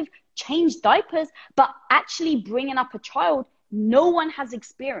 I may have changed diapers, but actually bringing up a child, no one has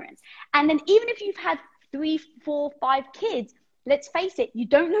experience. And then even if you've had 3, 4, 5 kids, let's face it, you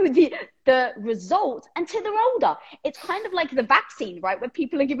don't know the result until they're older. It's kind of like the vaccine, right? Where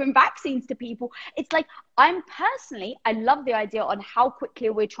people are giving vaccines to people. It's like, I love the idea on how quickly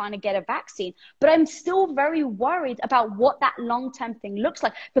we're trying to get a vaccine, but I'm still very worried about what that long-term thing looks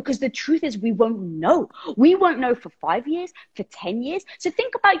like, because the truth is we won't know. We won't know for 5 years, for 10 years. So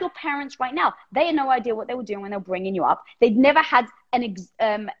think about your parents right now. They had no idea what they were doing when they were bringing you up. They'd never had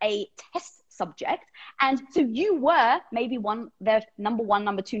a test subject, and so you were maybe their number 1,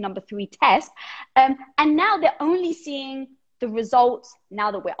 number 2, number 3 test, and now they're only seeing the results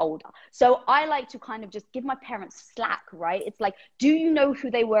now that we're older. So I like to kind of just give my parents slack, right? It's like, do you know who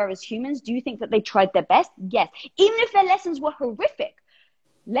they were as humans? Do you think that they tried their best? Yes. Even if their lessons were horrific,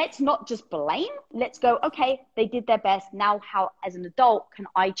 let's not just blame. Let's go, okay, they did their best. Now how, as an adult, can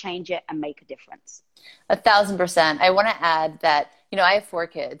I change it and make a difference? 1,000%. I want to add that, I have 4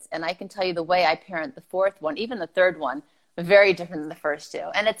 kids, and I can tell you the way I parent the 4th one, even the 3rd one, very different than the first 2.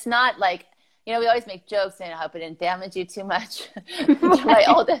 And it's not like, we always make jokes saying, I hope it didn't damage you too much to my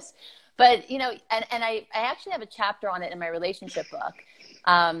oldest. But, and I actually have a chapter on it in my relationship book,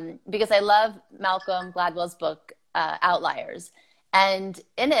 because I love Malcolm Gladwell's book, Outliers. And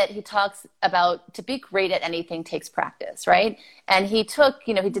in it, he talks about to be great at anything takes practice, right? And he took,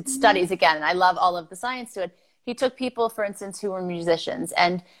 he did studies again, and I love all of the science to it. He took people, for instance, who were musicians,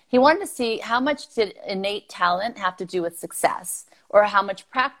 and he wanted to see how much did innate talent have to do with success, or how much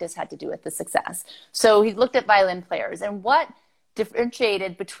practice had to do with the success. So he looked at violin players and what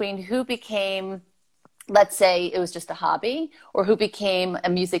differentiated between who became, let's say it was just a hobby, or who became a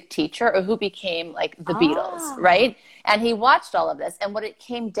music teacher, or who became like the Beatles, right? And he watched all of this. And what it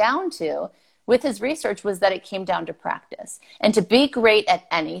came down to with his research was that it came down to practice. And to be great at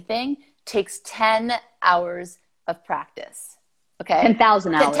anything takes 10 hours of practice. Okay?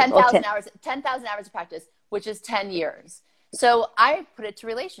 10,000 hours. 10,000 hours. 10,000 hours of practice, which is 10 years. So I put it to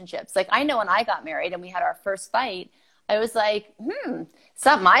relationships. Like, I know when I got married and we had our first fight, I was like, it's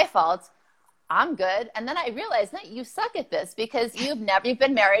not my fault. I'm good. And then I realized that you suck at this because you've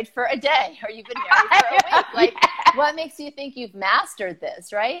been married for a day, or you've been married for a week. Like, what makes you think you've mastered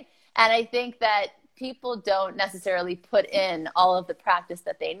this, right? And I think that people don't necessarily put in all of the practice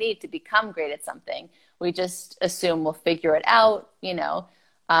that they need to become great at something. We just assume we'll figure it out, you know.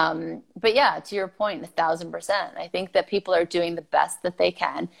 But yeah, to your point, 1,000%. I think that people are doing the best that they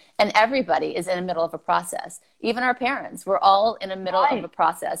can. And everybody is in the middle of a process. Even our parents, we're all in the middle of a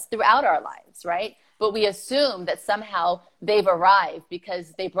process throughout our lives, right? But we assume that somehow they've arrived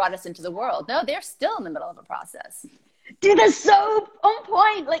because they brought us into the world. No, they're still in the middle of a process. Dude, that's so on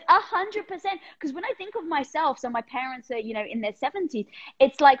point, like 100%. Because when I think of myself, so my parents are, you know, in their 70s,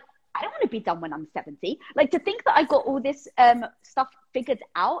 it's like, I don't want to be done when I'm 70. Like, to think that I got all this stuff figured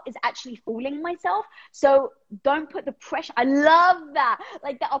out is actually fooling myself. So don't put the pressure. I love that.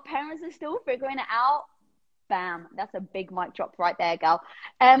 Like, that our parents are still figuring it out. Bam. That's a big mic drop right there, girl.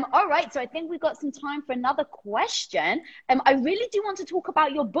 All right. So I think we've got some time for another question. I really do want to talk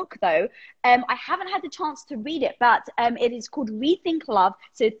about your book, though. I haven't had the chance to read it, but it is called Rethink Love.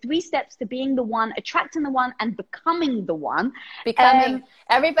 So 3 steps to being the one, attracting the one, and becoming the one. Becoming.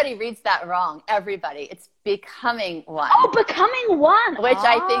 Everybody reads that wrong. Everybody. It's becoming one. Oh, becoming one. Which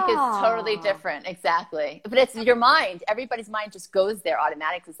I think is totally different. Exactly. But it's your mind. Everybody's mind just goes there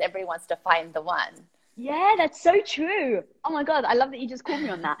automatically because everybody wants to find the one. Yeah, that's so true. Oh my God, I love that you just called me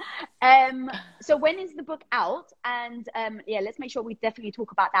on that. So when is the book out? And yeah, let's make sure we definitely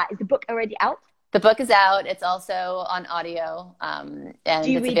talk about that. Is the book already out? The book is out. It's also on audio. And do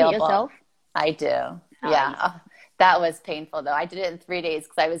you it's read available. it yourself? I do. Nice. Yeah. Oh, that was painful though. I did it in 3 days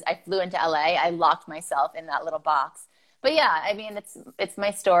because I flew into LA. I locked myself in that little box. But yeah, I mean, it's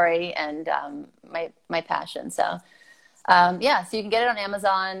my story and my passion. So yeah, so you can get it on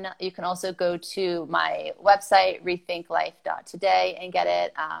Amazon. You can also go to my website, rethinklife.today, and get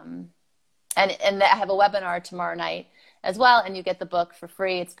it. And I have a webinar tomorrow night as well, and you get the book for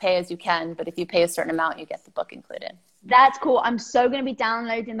free. It's pay as you can, but if you pay a certain amount, you get the book included. That's cool. I'm so going to be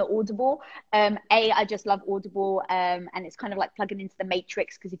downloading the Audible. I just love Audible, and it's kind of like plugging into the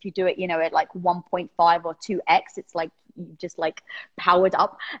Matrix, because if you do it, you know, at like 1.5 or 2x, it's like you just like powered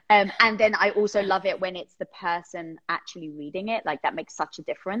up. And then I also love it when it's the person actually reading it. Like, that makes such a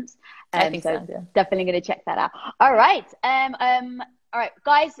difference. I think so yeah. Definitely going to check that out. All right. All right,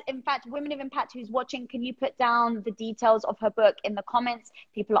 guys, in fact, Women of Impact who's watching, can you put down the details of her book in the comments?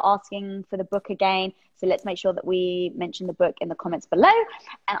 People are asking for the book again. So let's make sure that we mention the book in the comments below.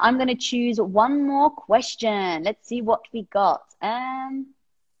 And I'm going to choose one more question. Let's see what we got. All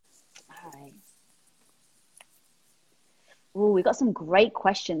right. Oh, we got some great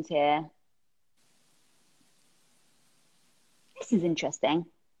questions here. This is interesting.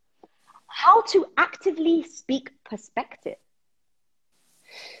 How to actively speak perspective.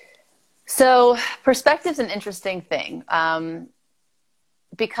 So perspective is an interesting thing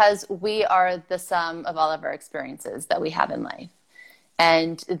because we are the sum of all of our experiences that we have in life,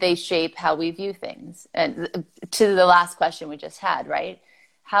 and they shape how we view things. And to the last question we just had, right?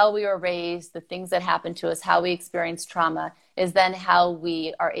 How we were raised, the things that happen to us, how we experience trauma is then how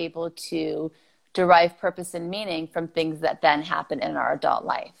we are able to derive purpose and meaning from things that then happen in our adult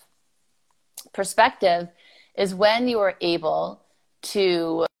life. Perspective is when you are able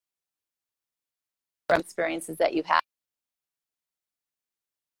to experiences that you have.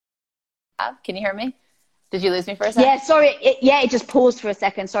 Can you hear me? Did you lose me for a second? Yeah, sorry. It just paused for a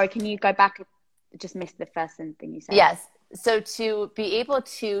second. Sorry, can you go back? I just missed the first thing you said. Yes. So to be able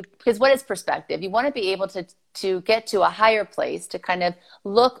to, because what is perspective? You want to be able to get to a higher place, to kind of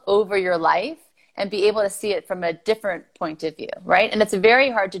look over your life and be able to see it from a different point of view, right? And it's very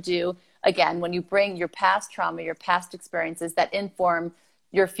hard to do, again, when you bring your past trauma, your past experiences that inform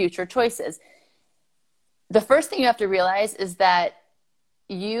your future choices. The first thing you have to realize is that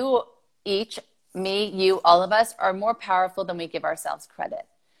you each, me, you, all of us, are more powerful than we give ourselves credit.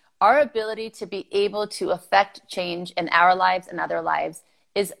 Our ability to be able to affect change in our lives and other lives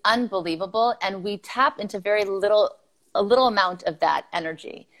is unbelievable, and we tap into a little amount of that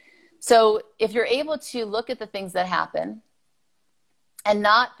energy. So if you're able to look at the things that happen and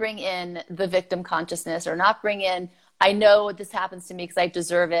not bring in the victim consciousness, or not bring in, I know this happens to me because I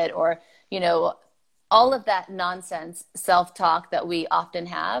deserve it, or, you know, all of that nonsense self-talk that we often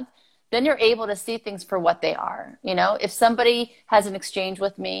have, then you're able to see things for what they are. You know, if somebody has an exchange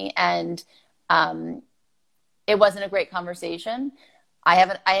with me and it wasn't a great conversation, I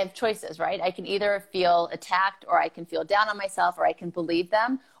have choices, right? I can either feel attacked, or I can feel down on myself, or I can believe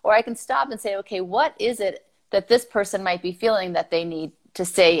them, or I can stop and say, okay, what is it that this person might be feeling that they need to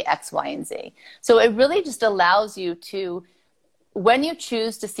say X, Y, and Z? So it really just allows you to, when you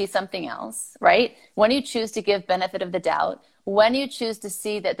choose to see something else, right? When you choose to give benefit of the doubt, when you choose to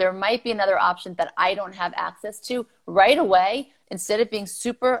see that there might be another option that I don't have access to, right away, instead of being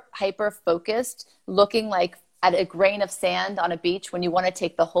super hyper focused, looking like at a grain of sand on a beach when you want to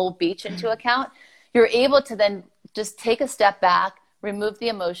take the whole beach into account, you're able to then just take a step back, remove the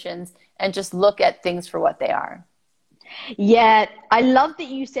emotions, and just look at things for what they are. Yeah, I love that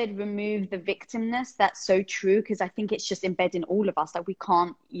you said remove the victimness. That's so true, because I think it's just embedded in all of us that we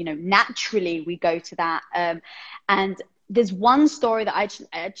can't, naturally we go to that. And there's one story that I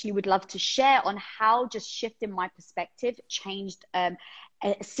actually would love to share on how just shifting my perspective changed a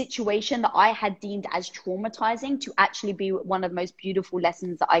situation that I had deemed as traumatizing to actually be one of the most beautiful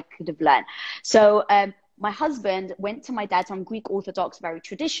lessons that I could have learned. So my husband went to my dad. So I'm Greek Orthodox, very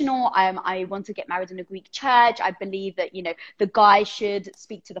traditional. I want to get married in a Greek church. I believe that, the guy should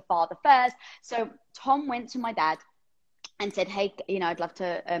speak to the father first. So Tom went to my dad and said, hey, I'd love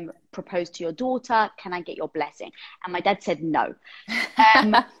to propose to your daughter. Can I get your blessing? And my dad said no.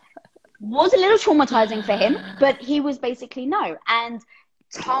 Was a little traumatizing for him, but he was basically no. And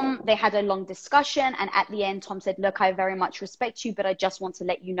Tom, they had a long discussion, and at the end, Tom said, look, I very much respect you, but I just want to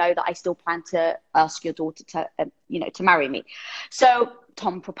let you know that I still plan to ask your daughter to, to marry me. So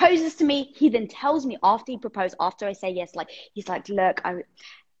Tom proposes to me. He then tells me after he proposed, after I say yes, he's like, look,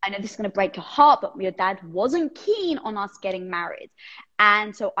 I know this is going to break your heart, but your dad wasn't keen on us getting married.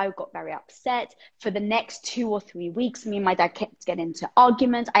 And so I got very upset. For the next 2 or 3 weeks, me and my dad kept getting into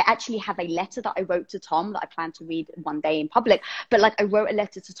arguments. I actually have a letter that I wrote to Tom that I plan to read one day in public. But I wrote a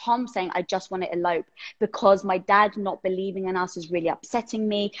letter to Tom saying, I just want to elope because my dad not believing in us is really upsetting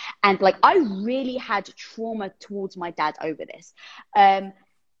me. And I really had trauma towards my dad over this.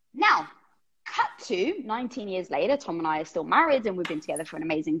 Now, cut to 19 years later, Tom and I are still married and we've been together for an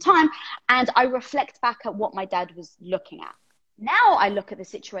amazing time. And I reflect back at what my dad was looking at. Now I look at the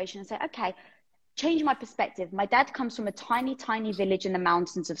situation and say, okay, change my perspective. My dad comes from a tiny, tiny village in the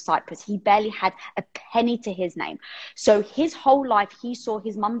mountains of Cyprus. He barely had a penny to his name. So his whole life, he saw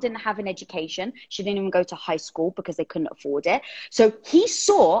his mum didn't have an education. She didn't even go to high school because they couldn't afford it. So he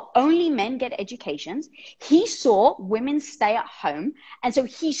saw only men get educations. He saw women stay at home. And so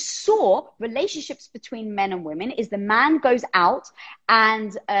he saw relationships between men and women is the man goes out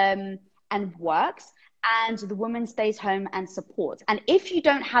and works, and the woman stays home and supports. And if you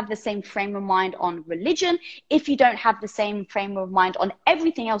don't have the same frame of mind on religion, if you don't have the same frame of mind on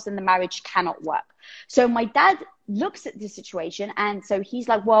everything else, then the marriage cannot work. So my dad looks at this situation, and so he's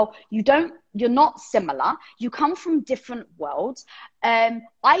like, well, you're not similar. You come from different worlds.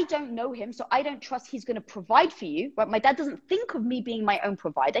 I don't know him, so I don't trust he's going to provide for you. But my dad doesn't think of me being my own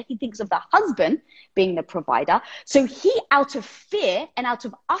provider. He thinks of the husband being the provider. So he, out of fear and out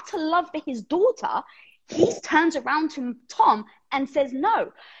of utter love for his daughter, he turns around to Tom and says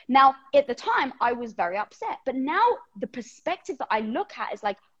no. Now, at the time, I was very upset. But now the perspective that I look at is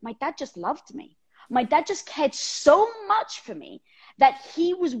my dad just loved me. My dad just cared so much for me that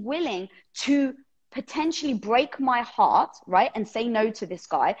he was willing to potentially break my heart, right, and say no to this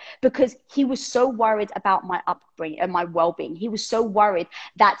guy because he was so worried about my upbringing and my well-being. He was so worried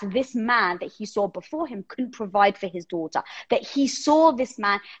that this man that he saw before him couldn't provide for his daughter, that he saw this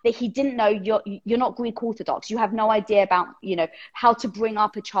man that he didn't know. You're not Greek Orthodox. You have no idea about, how to bring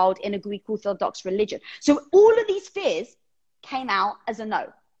up a child in a Greek Orthodox religion. So all of these fears came out as a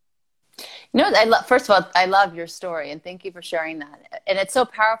no. First of all, I love your story and thank you for sharing that. And it's so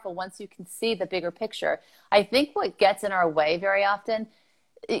powerful once you can see the bigger picture. I think what gets in our way very often,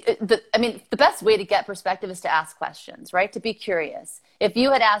 the best way to get perspective is to ask questions, right? To be curious. If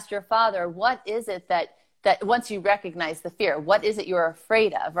you had asked your father, what is it that once you recognize the fear, what is it you're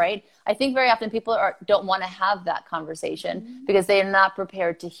afraid of, right? I think very often people don't want to have that conversation because they are not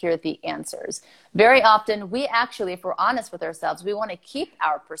prepared to hear the answers. Very often we actually, if we're honest with ourselves, we want to keep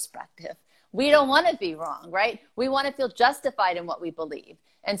our perspective. We don't want to be wrong, right? We want to feel justified in what we believe.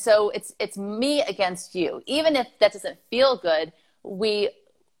 And so it's me against you. Even if that doesn't feel good, we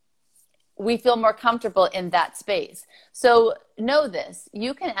feel more comfortable in that space. So know this,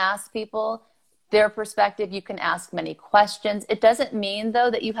 you can ask people their perspective. You can ask many questions. It doesn't mean, though,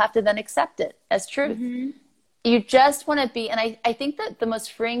 that you have to then accept it as truth. Mm-hmm. You just want to be, and I think that the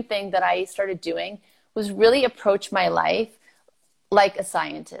most freeing thing that I started doing was really approach my life like a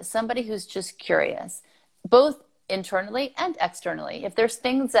scientist, somebody who's just curious, both internally and externally. If there's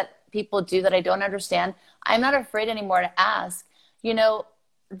things that people do that I don't understand, I'm not afraid anymore to ask,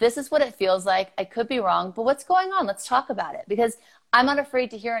 this is what it feels like. I could be wrong, but what's going on? Let's talk about it. Because I'm not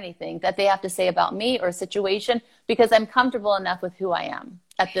afraid to hear anything that they have to say about me or a situation because I'm comfortable enough with who I am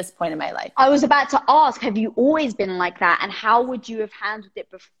at this point in my life. I was about to ask, have you always been like that? And how would you have handled it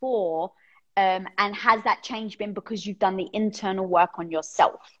before? And has that change been because you've done the internal work on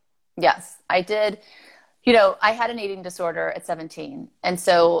yourself? Yes, I did. You know, I had an eating disorder at 17. And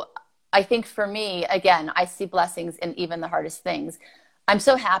so I think for me, again, I see blessings in even the hardest things. I'm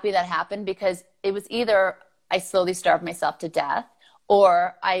so happy that happened because it was either I slowly starved myself to death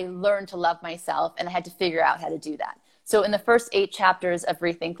or I learned to love myself and I had to figure out how to do that. So in the first 8 chapters of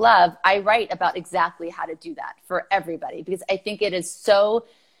Rethink Love, I write about exactly how to do that for everybody because I think it is so,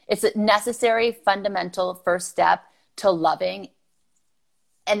 it's a necessary, fundamental first step to loving.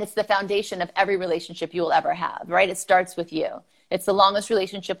 And it's the foundation of every relationship you will ever have, right? It starts with you. It's the longest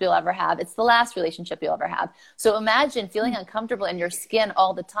relationship you'll ever have. It's the last relationship you'll ever have. So imagine feeling uncomfortable in your skin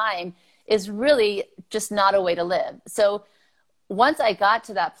all the time is really just not a way to live. So once I got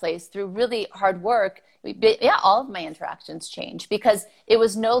to that place through really hard work, all of my interactions changed because it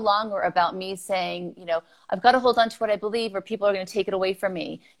was no longer about me saying, you know, I've got to hold on to what I believe or people are going to take it away from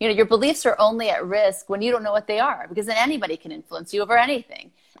me. You know, your beliefs are only at risk when you don't know what they are because then anybody can influence you over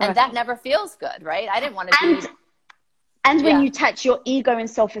anything. And that never feels good, right? I didn't want to be. And when you attach your ego and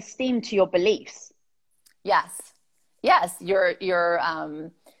self-esteem to your beliefs. Yes. You're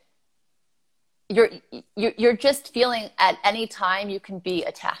just feeling at any time you can be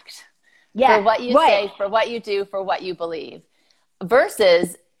attacked for what you say, for what you do, for what you believe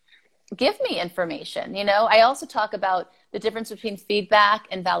versus give me information. You know, I also talk about the difference between feedback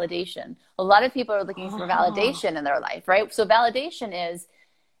and validation. A lot of people are looking for validation in their life, right? So validation is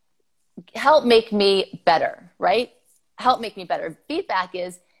help make me better, right? Help make me better. Feedback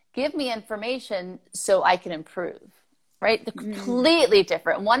is give me information so I can improve, right? They're completely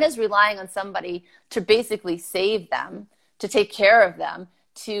different. One is relying on somebody to basically save them, to take care of them,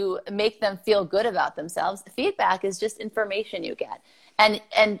 to make them feel good about themselves. Feedback is just information you get.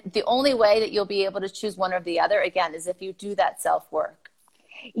 And the only way that you'll be able to choose one or the other, again, is if you do that self-work.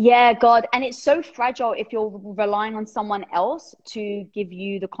 Yeah, God. And it's so fragile if you're relying on someone else to give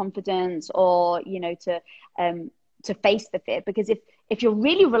you the confidence or, you know, to face the fear. Because if you're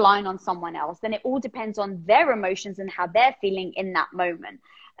really relying on someone else, then it all depends on their emotions and how they're feeling in that moment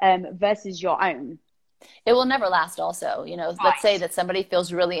versus your own. It will never last also. You know, let's say that somebody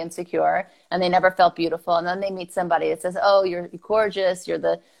feels really insecure and they never felt beautiful. And then they meet somebody that says, oh, you're gorgeous. You're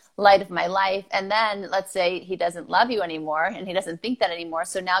the light of my life. And then let's say he doesn't love you anymore and he doesn't think that anymore.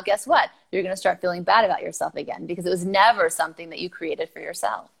 So now guess what? You're going to start feeling bad about yourself again because it was never something that you created for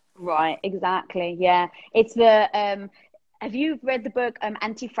yourself. Right. Exactly. Yeah. It's the, have you read the book,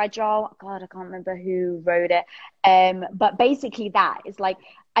 Anti-Fragile? God, I can't remember who wrote it. But basically that is like,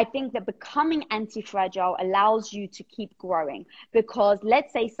 I think that becoming anti-fragile allows you to keep growing because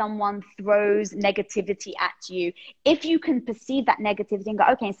let's say someone throws negativity at you. If you can perceive that negativity and go,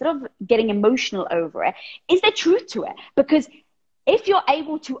 okay, instead of getting emotional over it, is there truth to it? Because if you're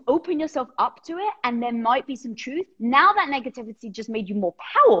able to open yourself up to it and there might be some truth, now that negativity just made you more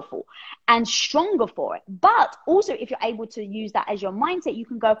powerful and stronger for it. But also if you're able to use that as your mindset, you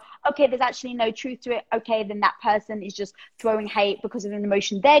can go, okay, there's actually no truth to it. Okay, then that person is just throwing hate because of an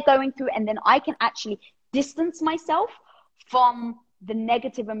emotion they're going through. And then I can actually distance myself from the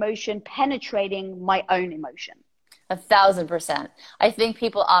negative emotion penetrating my own emotion. 1,000%. I think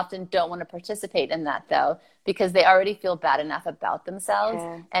people often don't want to participate in that though, because they already feel bad enough about themselves.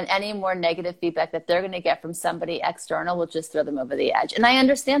 Yeah. And any more negative feedback that they're going to get from somebody external will just throw them over the edge. And I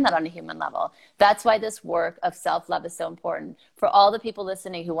understand that on a human level. That's why this work of self-love is so important for all the people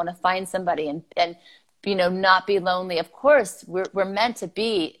listening who want to find somebody and you know, not be lonely. Of course, we're meant to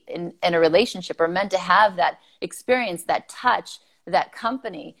be in a relationship. We're meant to have that experience, that touch, that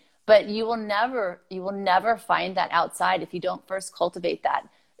company. But you will never find that outside if you don't first cultivate that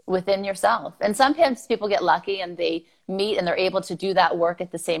within yourself. And sometimes people get lucky and they meet and they're able to do that work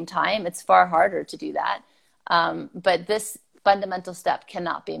at the same time. It's far harder to do that. But this fundamental step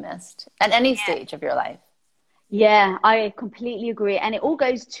cannot be missed at any stage of your life. Yeah, I completely agree. And it all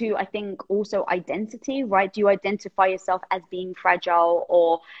goes to, I think, also identity, right? Do you identify yourself as being fragile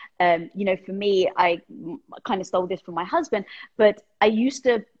or, you know, for me, I kind of stole this from my husband, but I used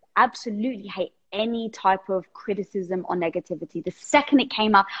to absolutely hate any type of criticism or negativity. The second it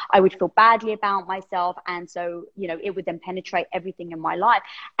came up, I would feel badly about myself. And so, you know, it would then penetrate everything in my life.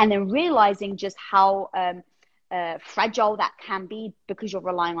 And then realizing just how fragile that can be because you're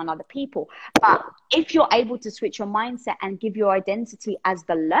relying on other people. But if you're able to switch your mindset and give your identity as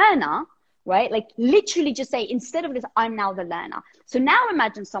the learner, right? Like literally just say, instead of this, I'm now the learner. So now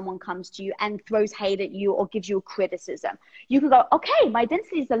imagine someone comes to you and throws hate at you or gives you a criticism. You can go, okay, my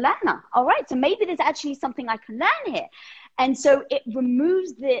identity is the learner. All right. So maybe there's actually something I can learn here. And so it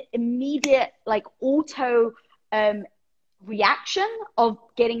removes the immediate, like auto reaction of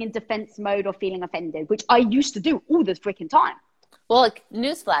getting in defense mode or feeling offended, which I used to do all the freaking time. Well,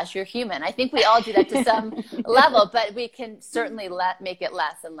 newsflash, you're human. I think we all do that to some level, but we can certainly make it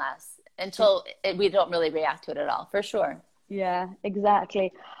less and less until we don't really react to it at all, for sure. Yeah,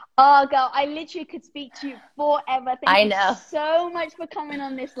 exactly. Oh, girl, I literally could speak to you forever. Thank you so much for coming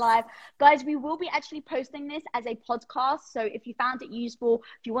on this live. Guys, we will be actually posting this as a podcast. So if you found it useful,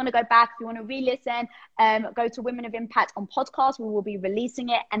 if you want to go back, if you want to re-listen, go to Women of Impact on podcast. We will be releasing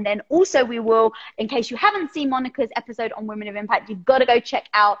it. And then also we will, in case you haven't seen Monica's episode on Women of Impact, you've got to go check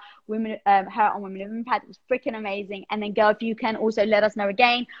out her on Women of Impact. It was freaking amazing. And then, girl, if you can also let us know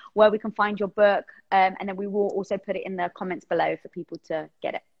again where we can find your book. And then we will also put it in the comments below for people to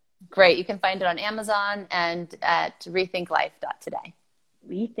get it. Great. You can find it on Amazon and at rethinklife.today.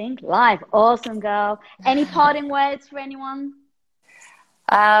 Rethink Life. Awesome, girl. Any parting words for anyone?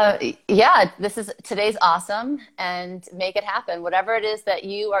 Yeah, today's awesome, and make it happen. Whatever it is that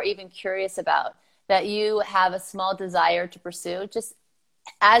you are even curious about, that you have a small desire to pursue, just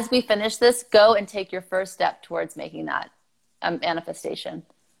as we finish this, go and take your first step towards making that a manifestation.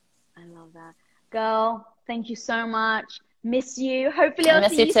 I love that. Girl, thank you so much. Miss you. Hopefully I'll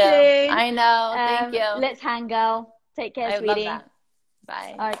see you too. soon. I know. Thank you. Let's hang, girl. Take care, sweetie. Love that.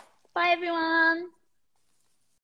 Bye. All right. Bye, everyone.